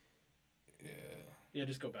 Yeah. Yeah,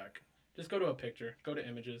 just go back. Just go to a picture. Go to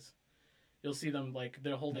images. You'll see them like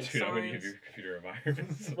they're holding Dude, I'm gonna give signs. your computer a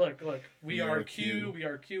virus. Look. We are Q. We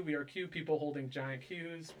are Q. We are Q. People holding giant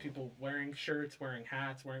Qs. People wearing shirts, wearing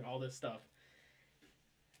hats, wearing all this stuff.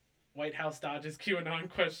 White House dodges QAnon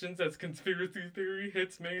questions as conspiracy theory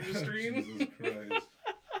hits mainstream. Jesus Christ.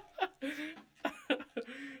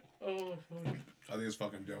 Oh, fuck. I think it's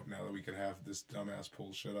fucking dope now that we can have this dumbass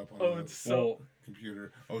pull shit up on Oh, the it's so.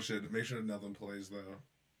 computer. Oh shit! Make sure nothing plays though.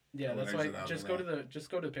 Yeah, I'll that's why. exit out Just of go to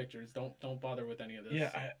that. the pictures. Don't bother with any of this.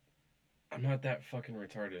 Yeah, I'm not that fucking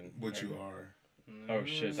retarded. Which you are. Oh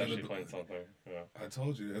shit, it's So actually the- playing something. Yeah. I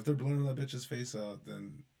told you. If they're blurring that bitch's face out,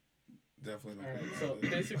 then definitely All don't. right. play So with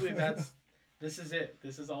it. basically, this is it.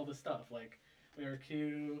 This is all the stuff. Like we are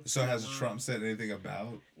Q. So has Trump said anything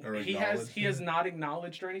about or He acknowledged has it? not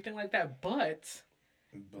acknowledged or anything like that, but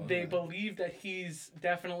But- they believe that he's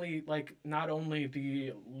definitely like not only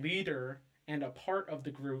the leader and a part of the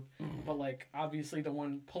group, but like obviously the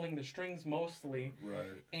one pulling the strings mostly. Right.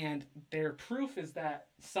 And their proof is that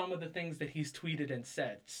some of the things that he's tweeted and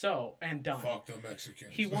said, so and done. Fuck the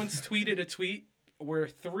Mexicans. He once tweeted a tweet where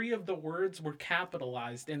 3 of the words were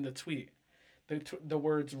capitalized in the tweet. The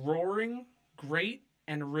words roaring, great,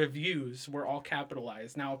 and reviews were all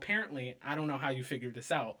capitalized. Now, apparently, I don't know how you figured this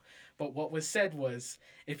out, but what was said was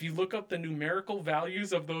if you look up the numerical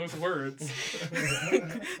values of those words,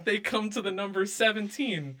 they come to the number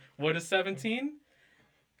 17. What is 17?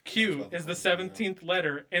 Q is the 17th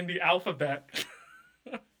letter in the alphabet.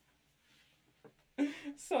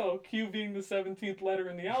 So, Q being the 17th letter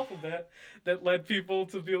in the alphabet, that led people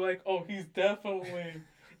to be like, oh, he's definitely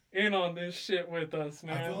in on this shit with us,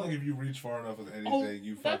 man. I feel like if you reach far enough with anything, Oh,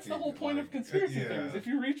 you fucking. that's the whole point of like, conspiracy yeah. theories. If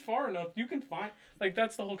you reach far enough, you can find, like,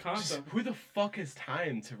 that's the whole Just, concept. who the fuck has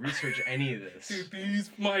time to research any of this? Dude,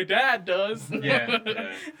 my dad does. Yeah,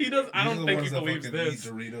 yeah. He does. I These are don't the think he ones that believes fucking this.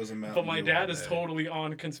 Eat Doritos and Mountain But my Dew dad all is day. totally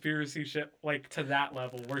on conspiracy shit, like to that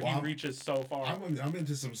level where Well, he reaches so far. I'm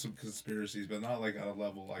into some conspiracies, but not like at a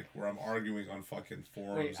level like where I'm arguing on fucking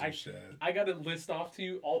forums and shit. I gotta list off to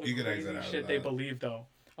you all the You can crazy exit out of shit they that. believe, though.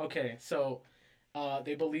 Okay, so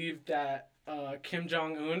they believe that Kim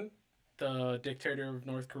Jong Un, the dictator of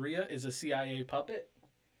North Korea, is a CIA puppet.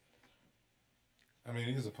 I mean,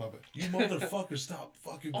 he is a puppet. You motherfucker, stop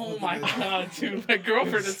fucking. Oh looking my at- god, dude, my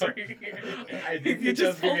girlfriend is right here. I think You it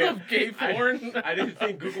just does pulled give up gay porn. I didn't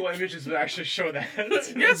think Google Images would actually show that.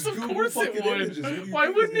 Yes, of Google course it fucking would. images. What do you Why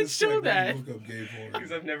think wouldn't it it's gonna show say when that? you look up gay porn?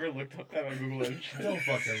 Because I've never looked up that on Google Images. Don't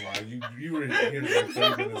fucking lie. You were here like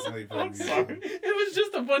 30 minutes late for I'm me. sorry. It was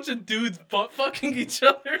just a bunch of dudes butt fucking each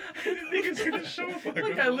other. I didn't think it was gonna show up on Like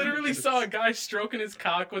Google I literally Images. saw a guy stroking his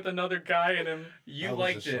cock with another guy and him. You I was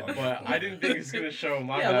liked just it, shocked. but I didn't think it was gonna show.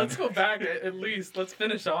 My Yeah, bad. let's go back at least. Let's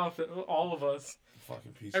finish off all of us.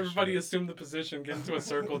 Fucking piece Everybody of shit. assume the position. Get into a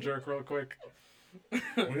circle jerk real quick. We're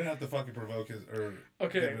gonna have to fucking provoke his or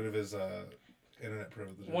Okay. get rid of his internet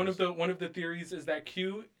privileges. One of the theories is that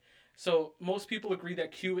Q. So most people agree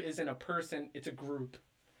that Q isn't a person; it's a group.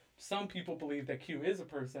 Some people believe that Q is a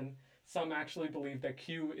person. Some actually believe that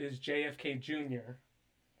Q is JFK Jr.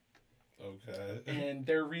 Okay. And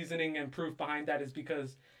their reasoning and proof behind that is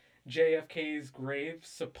because JFK's grave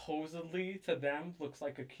supposedly to them looks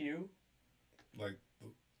like a Q. Like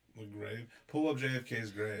the grave. Pull up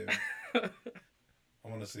JFK's grave. I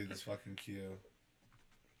want to see this fucking Q.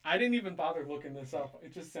 I didn't even bother looking this up.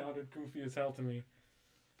 It just sounded goofy as hell to me.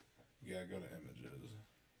 Yeah, go to images.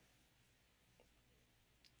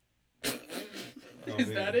 Oh, Is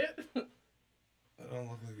man. that it? I don't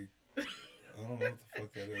look like a. I don't know what the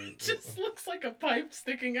fuck that is. It just looks like a pipe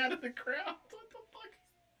sticking out of the ground. What the fuck?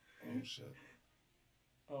 Oh shit.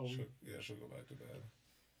 Oh, She'll go back to bed.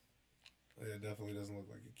 Yeah, it definitely doesn't look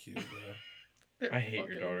like a Q, bro. they're I hate your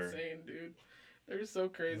fucking daughter. Insane, dude. They're so I'll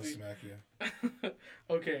crazy. smack you.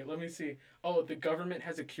 Okay, let me see. Oh, the government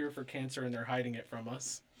has a cure for cancer and they're hiding it from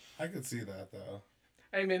us. I could see that though.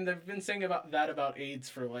 I mean, they've been saying about AIDS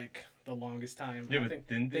for like the longest time. Yeah, I but think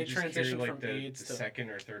didn't they they just carry, transitioned like from the AIDS to second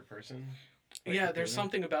or third person? Like, yeah, the there's COVID?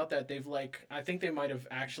 something about that. They've like, I think they might have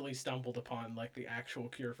actually stumbled upon like the actual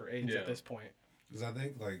cure for AIDS Yeah. at this point. Because I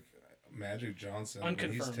think like Magic Johnson, when he's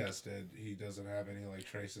Unconfirmed. tested, he doesn't have any like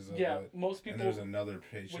traces of Yeah, it. most And people there's another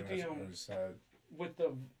patient with the, on his side. with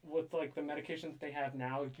like the medications they have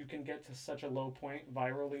now, you can get to such a low point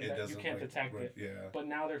virally It that you doesn't can't like, detect right, it. Yeah. But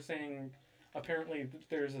now they're saying apparently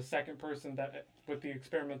there's a second person that with the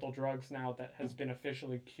experimental drugs now that has been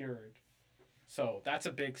officially cured. So that's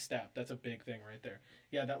a big step. That's a big thing right there.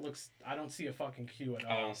 Yeah, that looks. I don't see a fucking Q at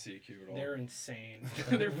I all. don't see a Q at all. They're insane.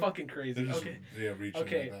 They're fucking crazy. They're just, Okay. yeah, reaching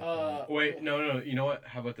Okay. at that point. Wait, no. You know what?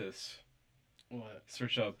 How about this? What?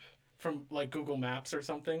 Search up. From like Google Maps or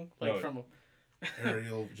something? Like No. from.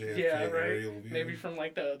 Aerial JFK Yeah, right. aerial view. Maybe from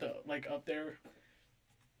like the like up there.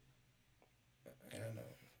 Yeah, no.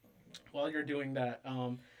 While you're doing that,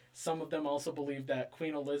 some of them also believe that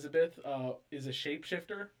Queen Elizabeth is a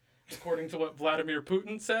shapeshifter, according to what Vladimir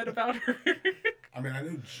Putin said about her. I mean, I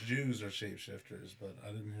knew Jews are shapeshifters, but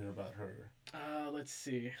I didn't hear about her. Let's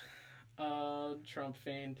see. Trump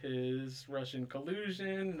feigned his Russian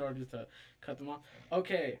collusion in order to cut them off.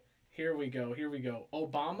 Okay, here we go.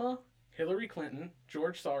 Obama, Hillary Clinton,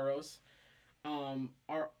 George Soros,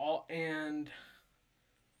 are all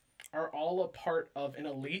a part of an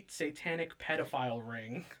elite satanic pedophile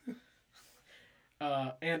ring.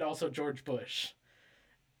 And also George Bush.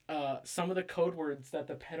 Some of the code words that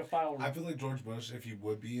the pedophile. I feel like George Bush, if he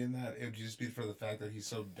would be in that, it would just be for the fact that he's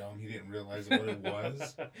so dumb he didn't realize what it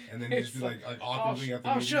was, and then he'd just be like awkwardly at the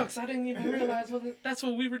meeting. Shucks, I didn't even realize that's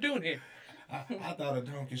what we were doing here. I thought a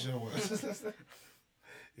donkey show was.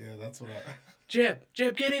 Yeah, that's what I. Jeb,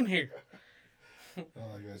 get him here. Oh,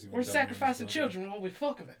 I guess We're sacrificing children while we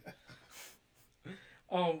fuck them.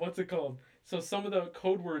 What's it called? So some of the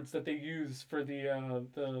code words that they use for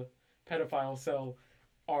the pedophile cell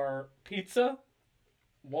are pizza,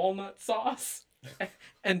 walnut sauce,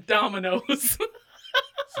 and Domino's.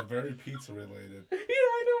 So very pizza related. Yeah,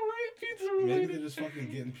 I know, right? Pizza related. Maybe they're just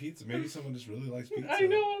fucking getting pizza. Maybe someone just really likes pizza. I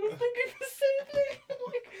know, I was thinking the same thing.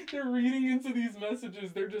 Like, they're reading into these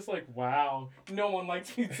messages, they're just like, wow, no one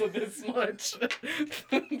likes pizza this much.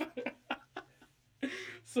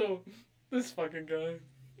 So, this fucking guy.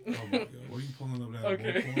 Oh my god, what are you pulling up now?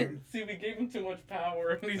 Okay. See, we gave him too much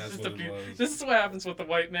power, and he's That's just what it abused. was. This is what happens with the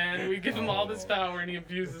white man. We give him all this Oh. power, and he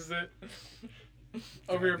abuses it.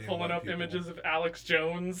 Over here Goddamn pulling white up people. images of Alex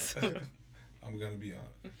Jones. I'm gonna be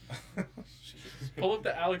on. Pull up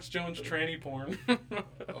the Alex Jones tranny porn.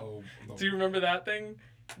 Oh, no. Do you remember that thing?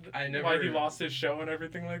 I never. Why he lost his show and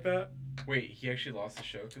everything like that? Wait, he actually lost the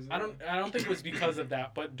show because I don't think it was because of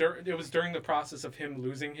that, but it was during the process of him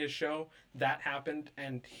losing his show that happened,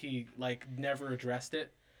 and he like never addressed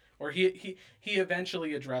it, or he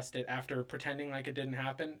eventually addressed it after pretending like it didn't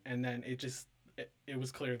happen, and then it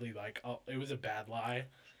was clearly like it was a bad lie,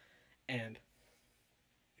 and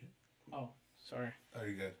sorry. Are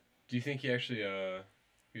you good? Do you think he actually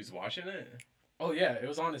he was watching it? Oh yeah, it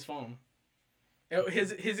was on his phone.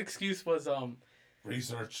 His excuse was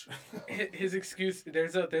Research. his excuse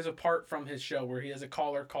there's a part from his show where he has a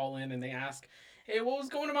caller call in and they ask, hey, what was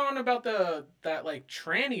going on about that like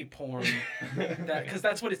tranny porn? That because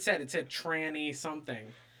that's what it said tranny something,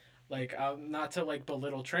 like not to like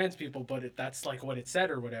belittle trans people, but that's like what it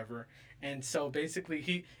said or whatever. And so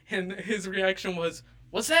basically his reaction was,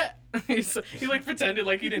 what's that? He like pretended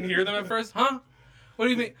like he didn't hear them at first. Huh? What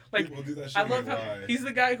do you mean? Like, People do that shit I love like how live. he's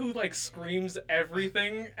the guy who like screams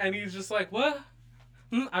everything, and he's just like, what?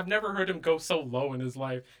 I've never heard him go so low in his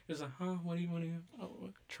life. He's like, huh? What do you want to? Oh,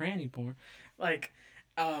 tranny porn, like,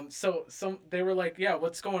 so they were like, yeah,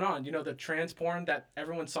 what's going on? You know, the trans porn that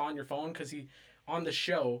everyone saw on your phone, because on the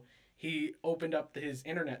show he opened up his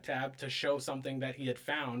internet tab to show something that he had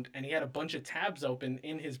found, and he had a bunch of tabs open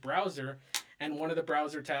in his browser, and one of the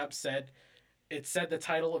browser tabs said the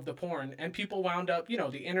title of the porn, and people wound up, you know,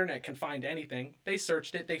 the internet can find anything. They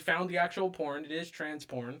searched it, they found the actual porn. It is trans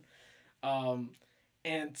porn.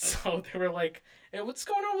 And so they were like, hey, what's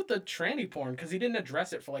going on with the tranny porn? Because he didn't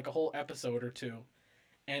address it for like a whole episode or two.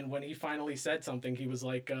 And when he finally said something, he was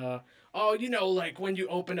like, oh, you know, like when you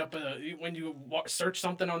open up when you search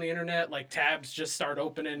something on the internet, like tabs just start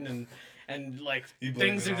opening and like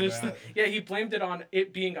things are just, yeah, he blamed it on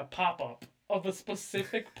it being a pop-up of a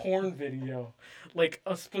specific porn video, like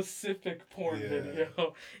a specific porn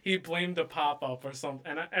video. He blamed a pop-up or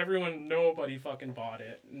something, and nobody fucking bought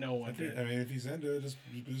it. No one did. I mean, if he's into it, just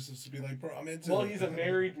be like, bro, I'm into it. Well, he's a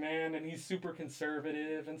married man, and he's super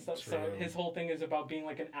conservative and stuff. True. So his whole thing is about being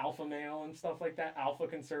like an alpha male and stuff like that, alpha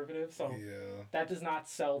conservative. So that does not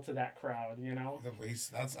sell to that crowd, you know.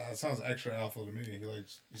 That sounds extra alpha to me.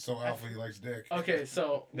 He's so alpha he likes dick. Okay,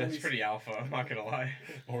 so That's pretty alpha. I'm not gonna lie.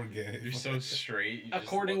 Or gay. You're so straight. You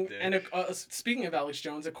according just love dick. and speaking of Alex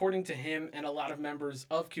Jones, according to him and a lot of members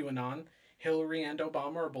of QAnon, Hillary and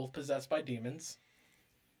Obama are both possessed by demons.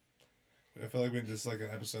 I feel like we're just like an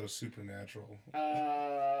episode of Supernatural.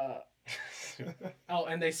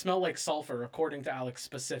 And they smell like sulfur, according to Alex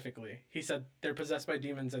specifically. He said they're possessed by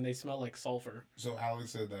demons and they smell like sulfur. So Alex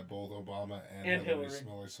said that both Obama and Hillary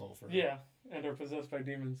smell like sulfur. Yeah, and are possessed by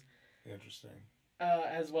demons. Interesting.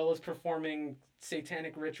 As well as performing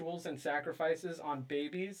satanic rituals and sacrifices on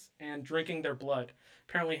babies and drinking their blood.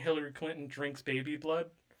 Apparently Hillary Clinton drinks baby blood.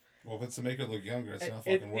 Well, if it's to make her look younger, it's not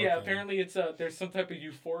fucking working. Yeah, apparently it's there's some type of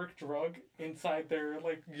euphoric drug inside their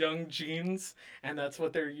like young genes, and that's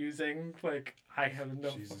what they're using. Like, I have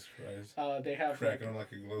no. Jesus Christ. They have cracking them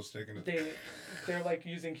like a glow stick in it. They're like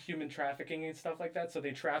using human trafficking and stuff like that. So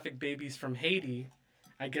they traffic babies from Haiti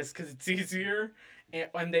I guess because it's easier,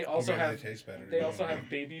 and they also maybe have they taste better. they also have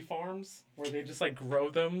baby farms where they just like grow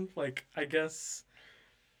them, like I guess,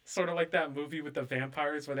 sort of like that movie with the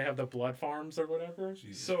vampires where they have the blood farms or whatever.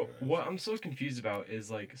 Jesus So Christ. what I'm so confused about is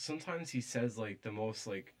like sometimes he says like the most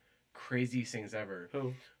like crazy things ever.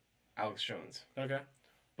 Who? Alex Jones. Okay.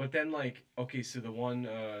 But then like okay, so the one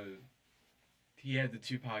he had the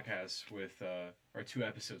 2 podcasts with or 2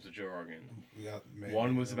 episodes with Joe Rogan. We got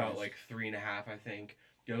One was about like 3.5, I think.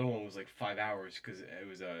 The other one was like 5 hours because it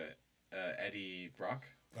was Eddie Brock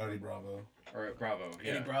Eddie Bravo. or Bravo.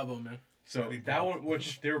 Yeah. Eddie Bravo, man. So Eddie that Bravo. one,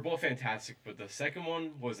 which they were both fantastic, but the second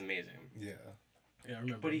one was amazing. Yeah. Yeah, I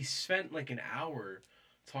remember. But he spent like an hour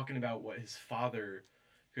talking about what his father,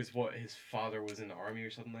 because what his father was in the army or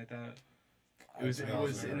something like that. It was To be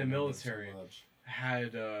honest, I in don't the remember so military. much.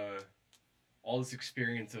 Had all this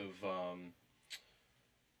experience of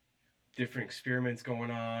different experiments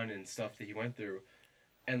going on and stuff that he went through,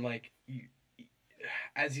 and like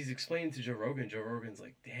as he's explaining to Joe Rogan's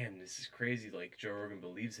like, "Damn, this is crazy." Like Joe Rogan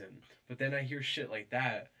believes him, but then I hear shit like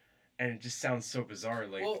that, and it just sounds so bizarre.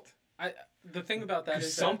 Like, well, the thing about that 'cause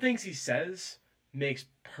is some that, things he says makes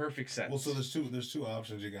perfect sense. Well, so there's two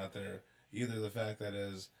options you got there. Either the fact that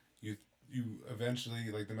is you eventually,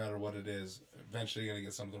 like, no matter what it is, eventually you're gonna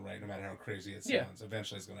get something right, no matter how crazy it sounds. Yeah.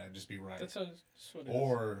 Eventually it's gonna just be right. that's what it is.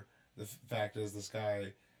 Or the fact is this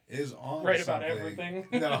guy is on Right about something. everything.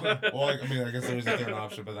 No, well, I mean, I guess there is a third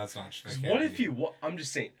option, but that's not. That can't what if be. he? I'm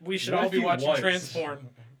just saying. We should what all if be he watching was? Transform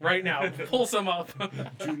right now. Pull some up.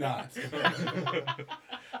 Do not.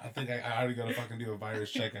 I think I already gotta fucking do a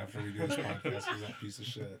virus check after we do this podcast because that piece of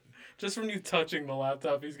shit. Just from you touching the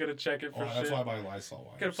laptop, he's gonna check it for Oh, that's shit. why I buy Lysol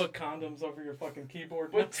wipes. Gotta put condoms over your fucking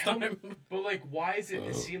keyboard But next tell me, time. but like, why is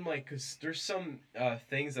it seem like? Because there's some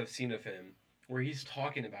things I've seen of him where he's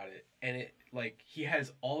talking about it, and it like he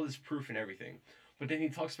has all this proof and everything, but then he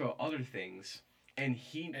talks about other things, and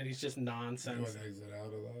he. And he's just You nonsense. want to exit out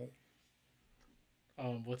of that?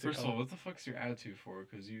 What's it First of all, called? what the fuck's your attitude for?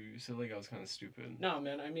 Because you said like I was kind of stupid. No,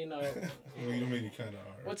 man. I mean, Well, you mean you kind of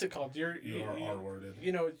are. what's it called? You are R-worded.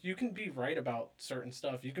 You know, you can be right about certain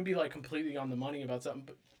stuff. You can be like completely on the money about something.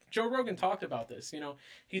 But Joe Rogan talked about this. You know,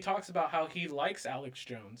 he talks about how he likes Alex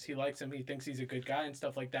Jones. He likes him. He thinks he's a good guy and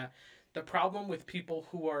stuff like that. The problem with people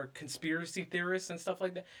who are conspiracy theorists and stuff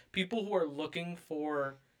like that, people who are looking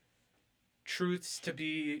for truths to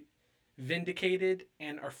be vindicated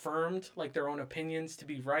and affirmed, like their own opinions to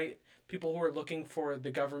be right, people who are looking for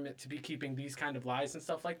the government to be keeping these kind of lies and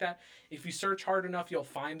stuff like that, if you search hard enough, you'll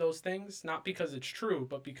find those things, not because it's true,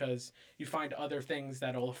 but because you find other things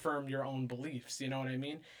that'll affirm your own beliefs, you know what I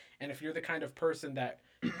mean? And if you're the kind of person that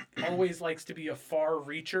always likes to be a far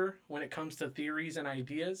reacher when it comes to theories and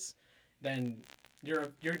ideas, then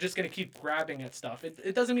you're just going to keep grabbing at stuff.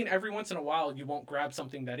 It doesn't mean every once in a while you won't grab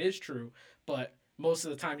something that is true, but most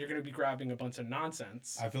of the time you're going to be grabbing a bunch of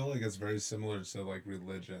nonsense. I feel like it's very similar to like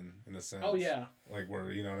religion in a sense. Oh yeah. Like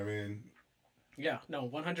where, you know what I mean? Yeah, no,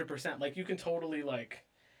 100%. Like you can totally like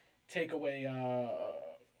take away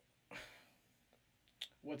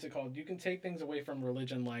what's it called? You can take things away from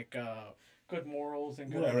religion like good morals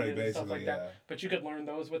and good ideas and stuff like that. But you could learn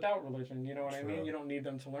those without religion, you know what I mean? True. You don't need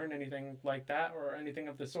them to learn anything like that or anything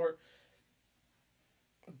of the sort.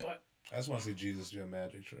 But I just want to see Jesus doing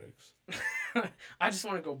magic tricks. I just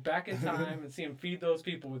want to go back in time and see him feed those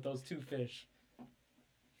people with those 2 fish.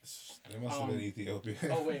 They must have been Ethiopian.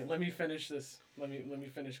 Oh wait, let me finish this. Let me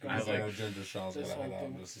finish going. I have, like, Ginger Shaw's this gonna head whole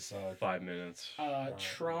out thing. just a sec. 5 minutes.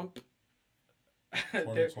 Trump.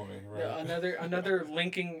 there, 2020, right? another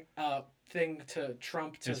linking thing to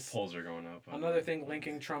Trump to His polls are going up. another thing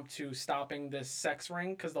linking Trump to stopping this sex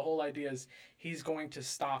ring, because the whole idea is he's going to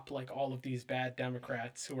stop like all of these bad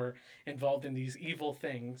Democrats who are involved in these evil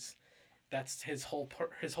things. That's his whole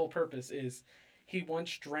purpose. Is he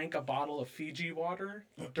once drank a bottle of Fiji water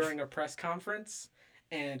during a press conference,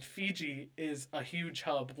 and Fiji is a huge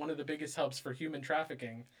hub, one of the biggest hubs for human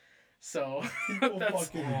trafficking. So People that's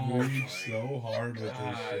fucking reach so hard with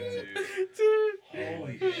this shit. dude.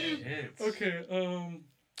 Holy shit. Okay,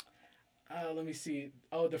 let me see.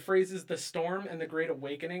 Oh, the phrases "the storm" and "the Great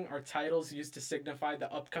Awakening" are titles used to signify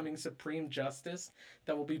the upcoming supreme justice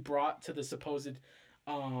that will be brought to the supposed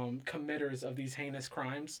committers of these heinous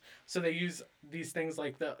crimes. So they use these things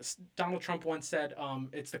like Donald Trump once said,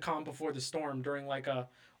 it's the calm before the storm during like a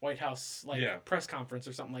White House like Yeah. press conference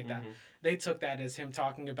or something like that. Mhm. They took that as him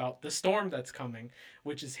talking about the storm that's coming,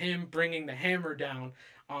 which is him bringing the hammer down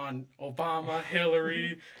on Obama,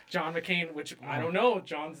 Hillary, John McCain, which I don't know.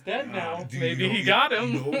 John's dead now. Dude, Maybe you know- he got You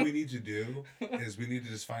him. know what we need to do is we need to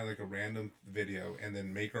just find like a random video and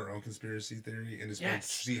then make our own conspiracy theory and just like, Yes.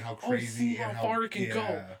 see how Oh, crazy see how and far it can go.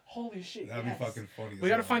 yeah, Holy shit. That'd yes. be fucking funny. We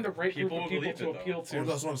got to find the right People group of will people believe to it, though. appeal to. Well,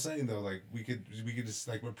 that's what I'm saying though. Like we could just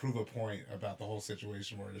like prove a point about the whole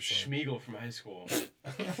situation where it's like, Schmiegel from high school.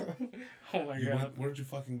 Oh my you god. went, where'd you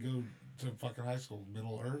fucking go to fucking high school?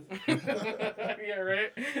 Middle Earth? Yeah,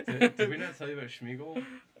 right? Did we not tell you about Schmiegel?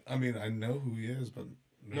 I mean, I know who he is, but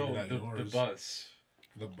maybe No, not the yours. bus.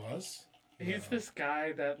 The bus? He's No. this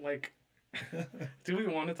guy that, like. Do we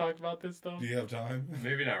want to talk about this, though? Do you have time?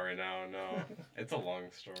 Maybe not right now. No, it's a long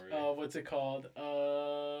story. What's it called?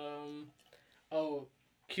 Oh,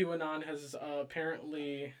 QAnon has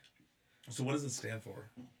apparently. So what does it stand for?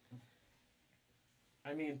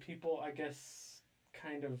 I mean, people, I guess,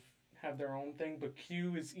 kind of have their own thing, but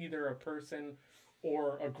Q is either a person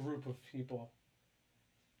or a group of people.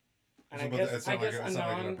 And So, I but guess, it's I not like, guess it's not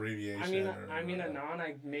like an anon. abbreviation. I mean, or,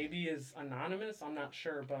 anon. Maybe is anonymous. I'm not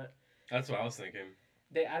sure, but That's what I was thinking.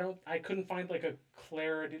 I couldn't find like a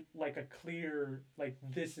clarity, like a clear, like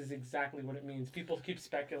this is exactly what it means. People keep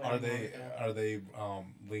speculating. Are they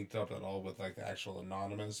linked up at all with like the actual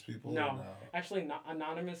anonymous people? No. Or Actually, not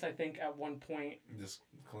anonymous. I think at one point Just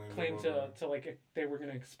claimed claimed to like they were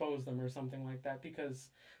gonna expose them or something like that because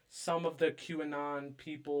some of the QAnon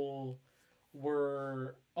people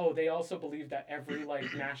were they also believe that every like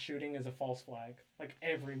mass shooting is a false flag. Like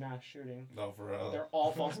every mass shooting. No, for real. They're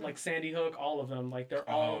all false, like Sandy Hook, all of them. Like they're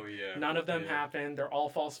all Oh yeah. none of them Yeah. happened. They're all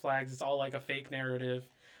false flags. It's all like a fake narrative.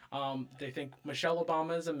 They think Michelle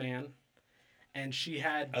Obama is a man, and she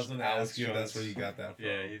had. I was gonna Alex ask you. That's Jones. where you got that from.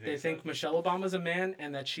 Yeah, you They think think so? Michelle Obama's a man,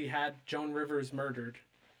 and that she had Joan Rivers murdered,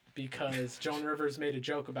 because Joan Rivers made a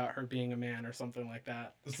joke about her being a man or something like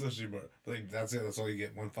that. So she, like that's it. That's all you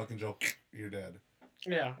get. One fucking joke, you're dead.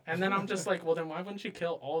 Yeah, and then I'm just like, well, then why wouldn't you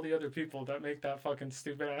kill all the other people that make that fucking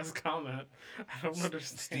stupid ass comment? I don't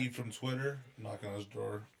understand. Steve from Twitter knocking on his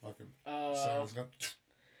door. Fucking sounds gun.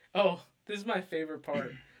 Oh, this is my favorite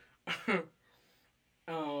part.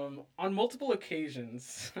 On multiple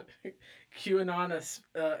occasions, QAnon,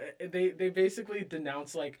 they basically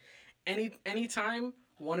denounce like anytime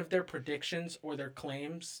one of their predictions or their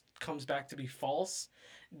claims comes back to be false,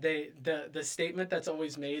 the statement that's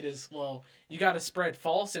always made is, well, you got to spread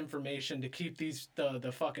false information to keep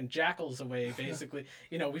the fucking jackals away. Basically,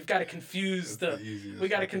 we've got to confuse we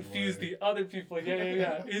got to confuse the other people.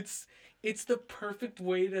 Yeah. It's the perfect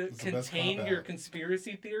way to It's the best contain cop-out. your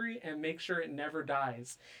conspiracy theory and make sure it never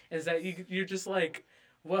dies. Is that you're just like,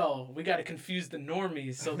 well, we got to confuse the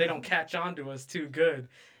normies so they don't catch on to us too good.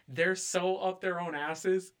 They're so up their own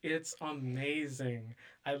asses. It's amazing.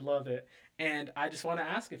 I love it. And I just want to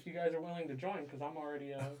ask if you guys are willing to join, because I'm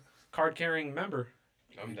already a card-carrying member.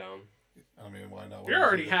 I'm down. I mean, why not? You're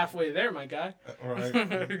already halfway there, my guy. All right.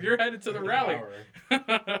 You're headed to the rally.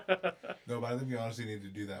 No, but I think we honestly need to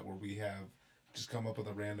do that where we have just come up with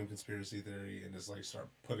a random conspiracy theory and just like start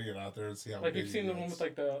putting it out there and see how. Like big you've seen it the one gets. with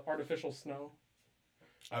like the artificial snow.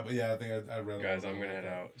 But yeah, I think I read. Guys, about I'm gonna that.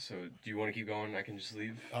 head out. So, do you want to keep going? I can just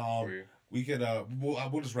leave. Um, We could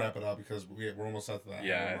we'll just wrap it up because we're almost at the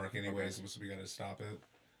hour mark anyways, okay. so we gotta stop it.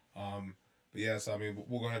 But yes, I mean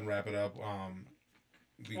we'll go ahead and wrap it up.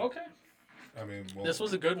 Okay. I mean, This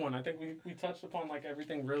was a good one. I think we touched upon like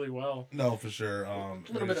everything really well. no for sure. A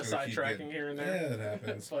little bit of sidetracking here and there. Yeah, it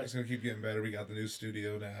happens. But- It's gonna keep getting better. We got the new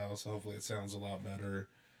studio now, so hopefully it sounds a lot better.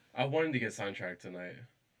 I wanted to get sidetracked tonight.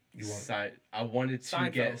 You want? I wanted to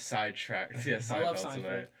Seinfeld. get sidetracked. Yeah, I love Seinfeld Seinfeld.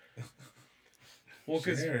 tonight. Well,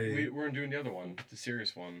 because Jerry. we're doing the other one, the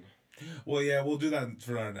serious one. Well, yeah, we'll do that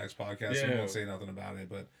for our next podcast. So we Yeah. won't say nothing about it,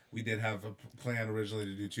 but we did have a plan originally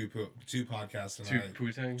to do two podcasts Two tonight.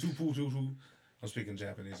 poo tanks. Two. I'm speaking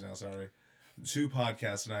Japanese now. Sorry. 2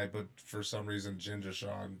 podcasts tonight, but for some reason, Ginger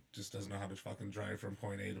Sean just doesn't know how to fucking drive from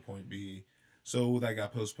point A to point B. So that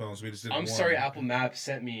got postponed. So we just did I'm one. sorry, Apple Maps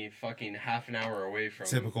sent me fucking half an hour away from.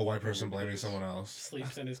 Typical white person from blaming place. someone else.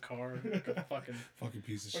 Sleeps in his car. Like a fucking. Fucking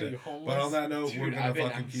piece of What are you, shit. homeless? But on that note, we're Dude, gonna I've been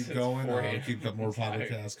fucking out keep since going. 4 a.m. Keep got more I'm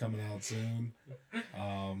tired. podcasts coming out soon.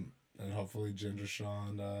 And hopefully Ginger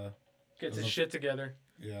Sean, Gets his Doesn't- shit together.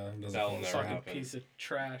 doesn't That'll fall never asleep. Fucking happen. piece of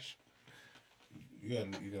trash. You go ahead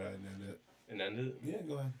and end it. And end it. Yeah,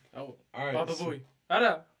 go ahead. Oh, All right. Baba so- Booey.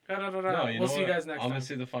 Da-da. No, you We'll know see you what? guys next I'm time. gonna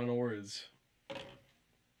say the final words.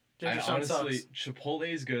 Ginger I Sean honestly, sucks. Chipotle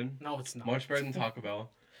is good. No, it's not. Much better than Taco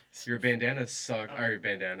Bell. Your bandana sucks. Or your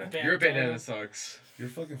bandana. Bandana. Your bandana sucks. Your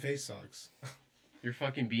fucking face sucks. Your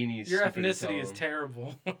fucking beanie's Your stupid as ethnicity is hell.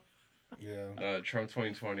 terrible. Yeah. Trump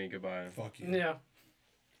 2020, goodbye. Fuck you. Yeah.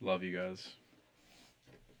 Love you guys.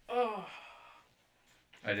 Oh.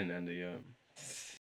 I didn't end it yet.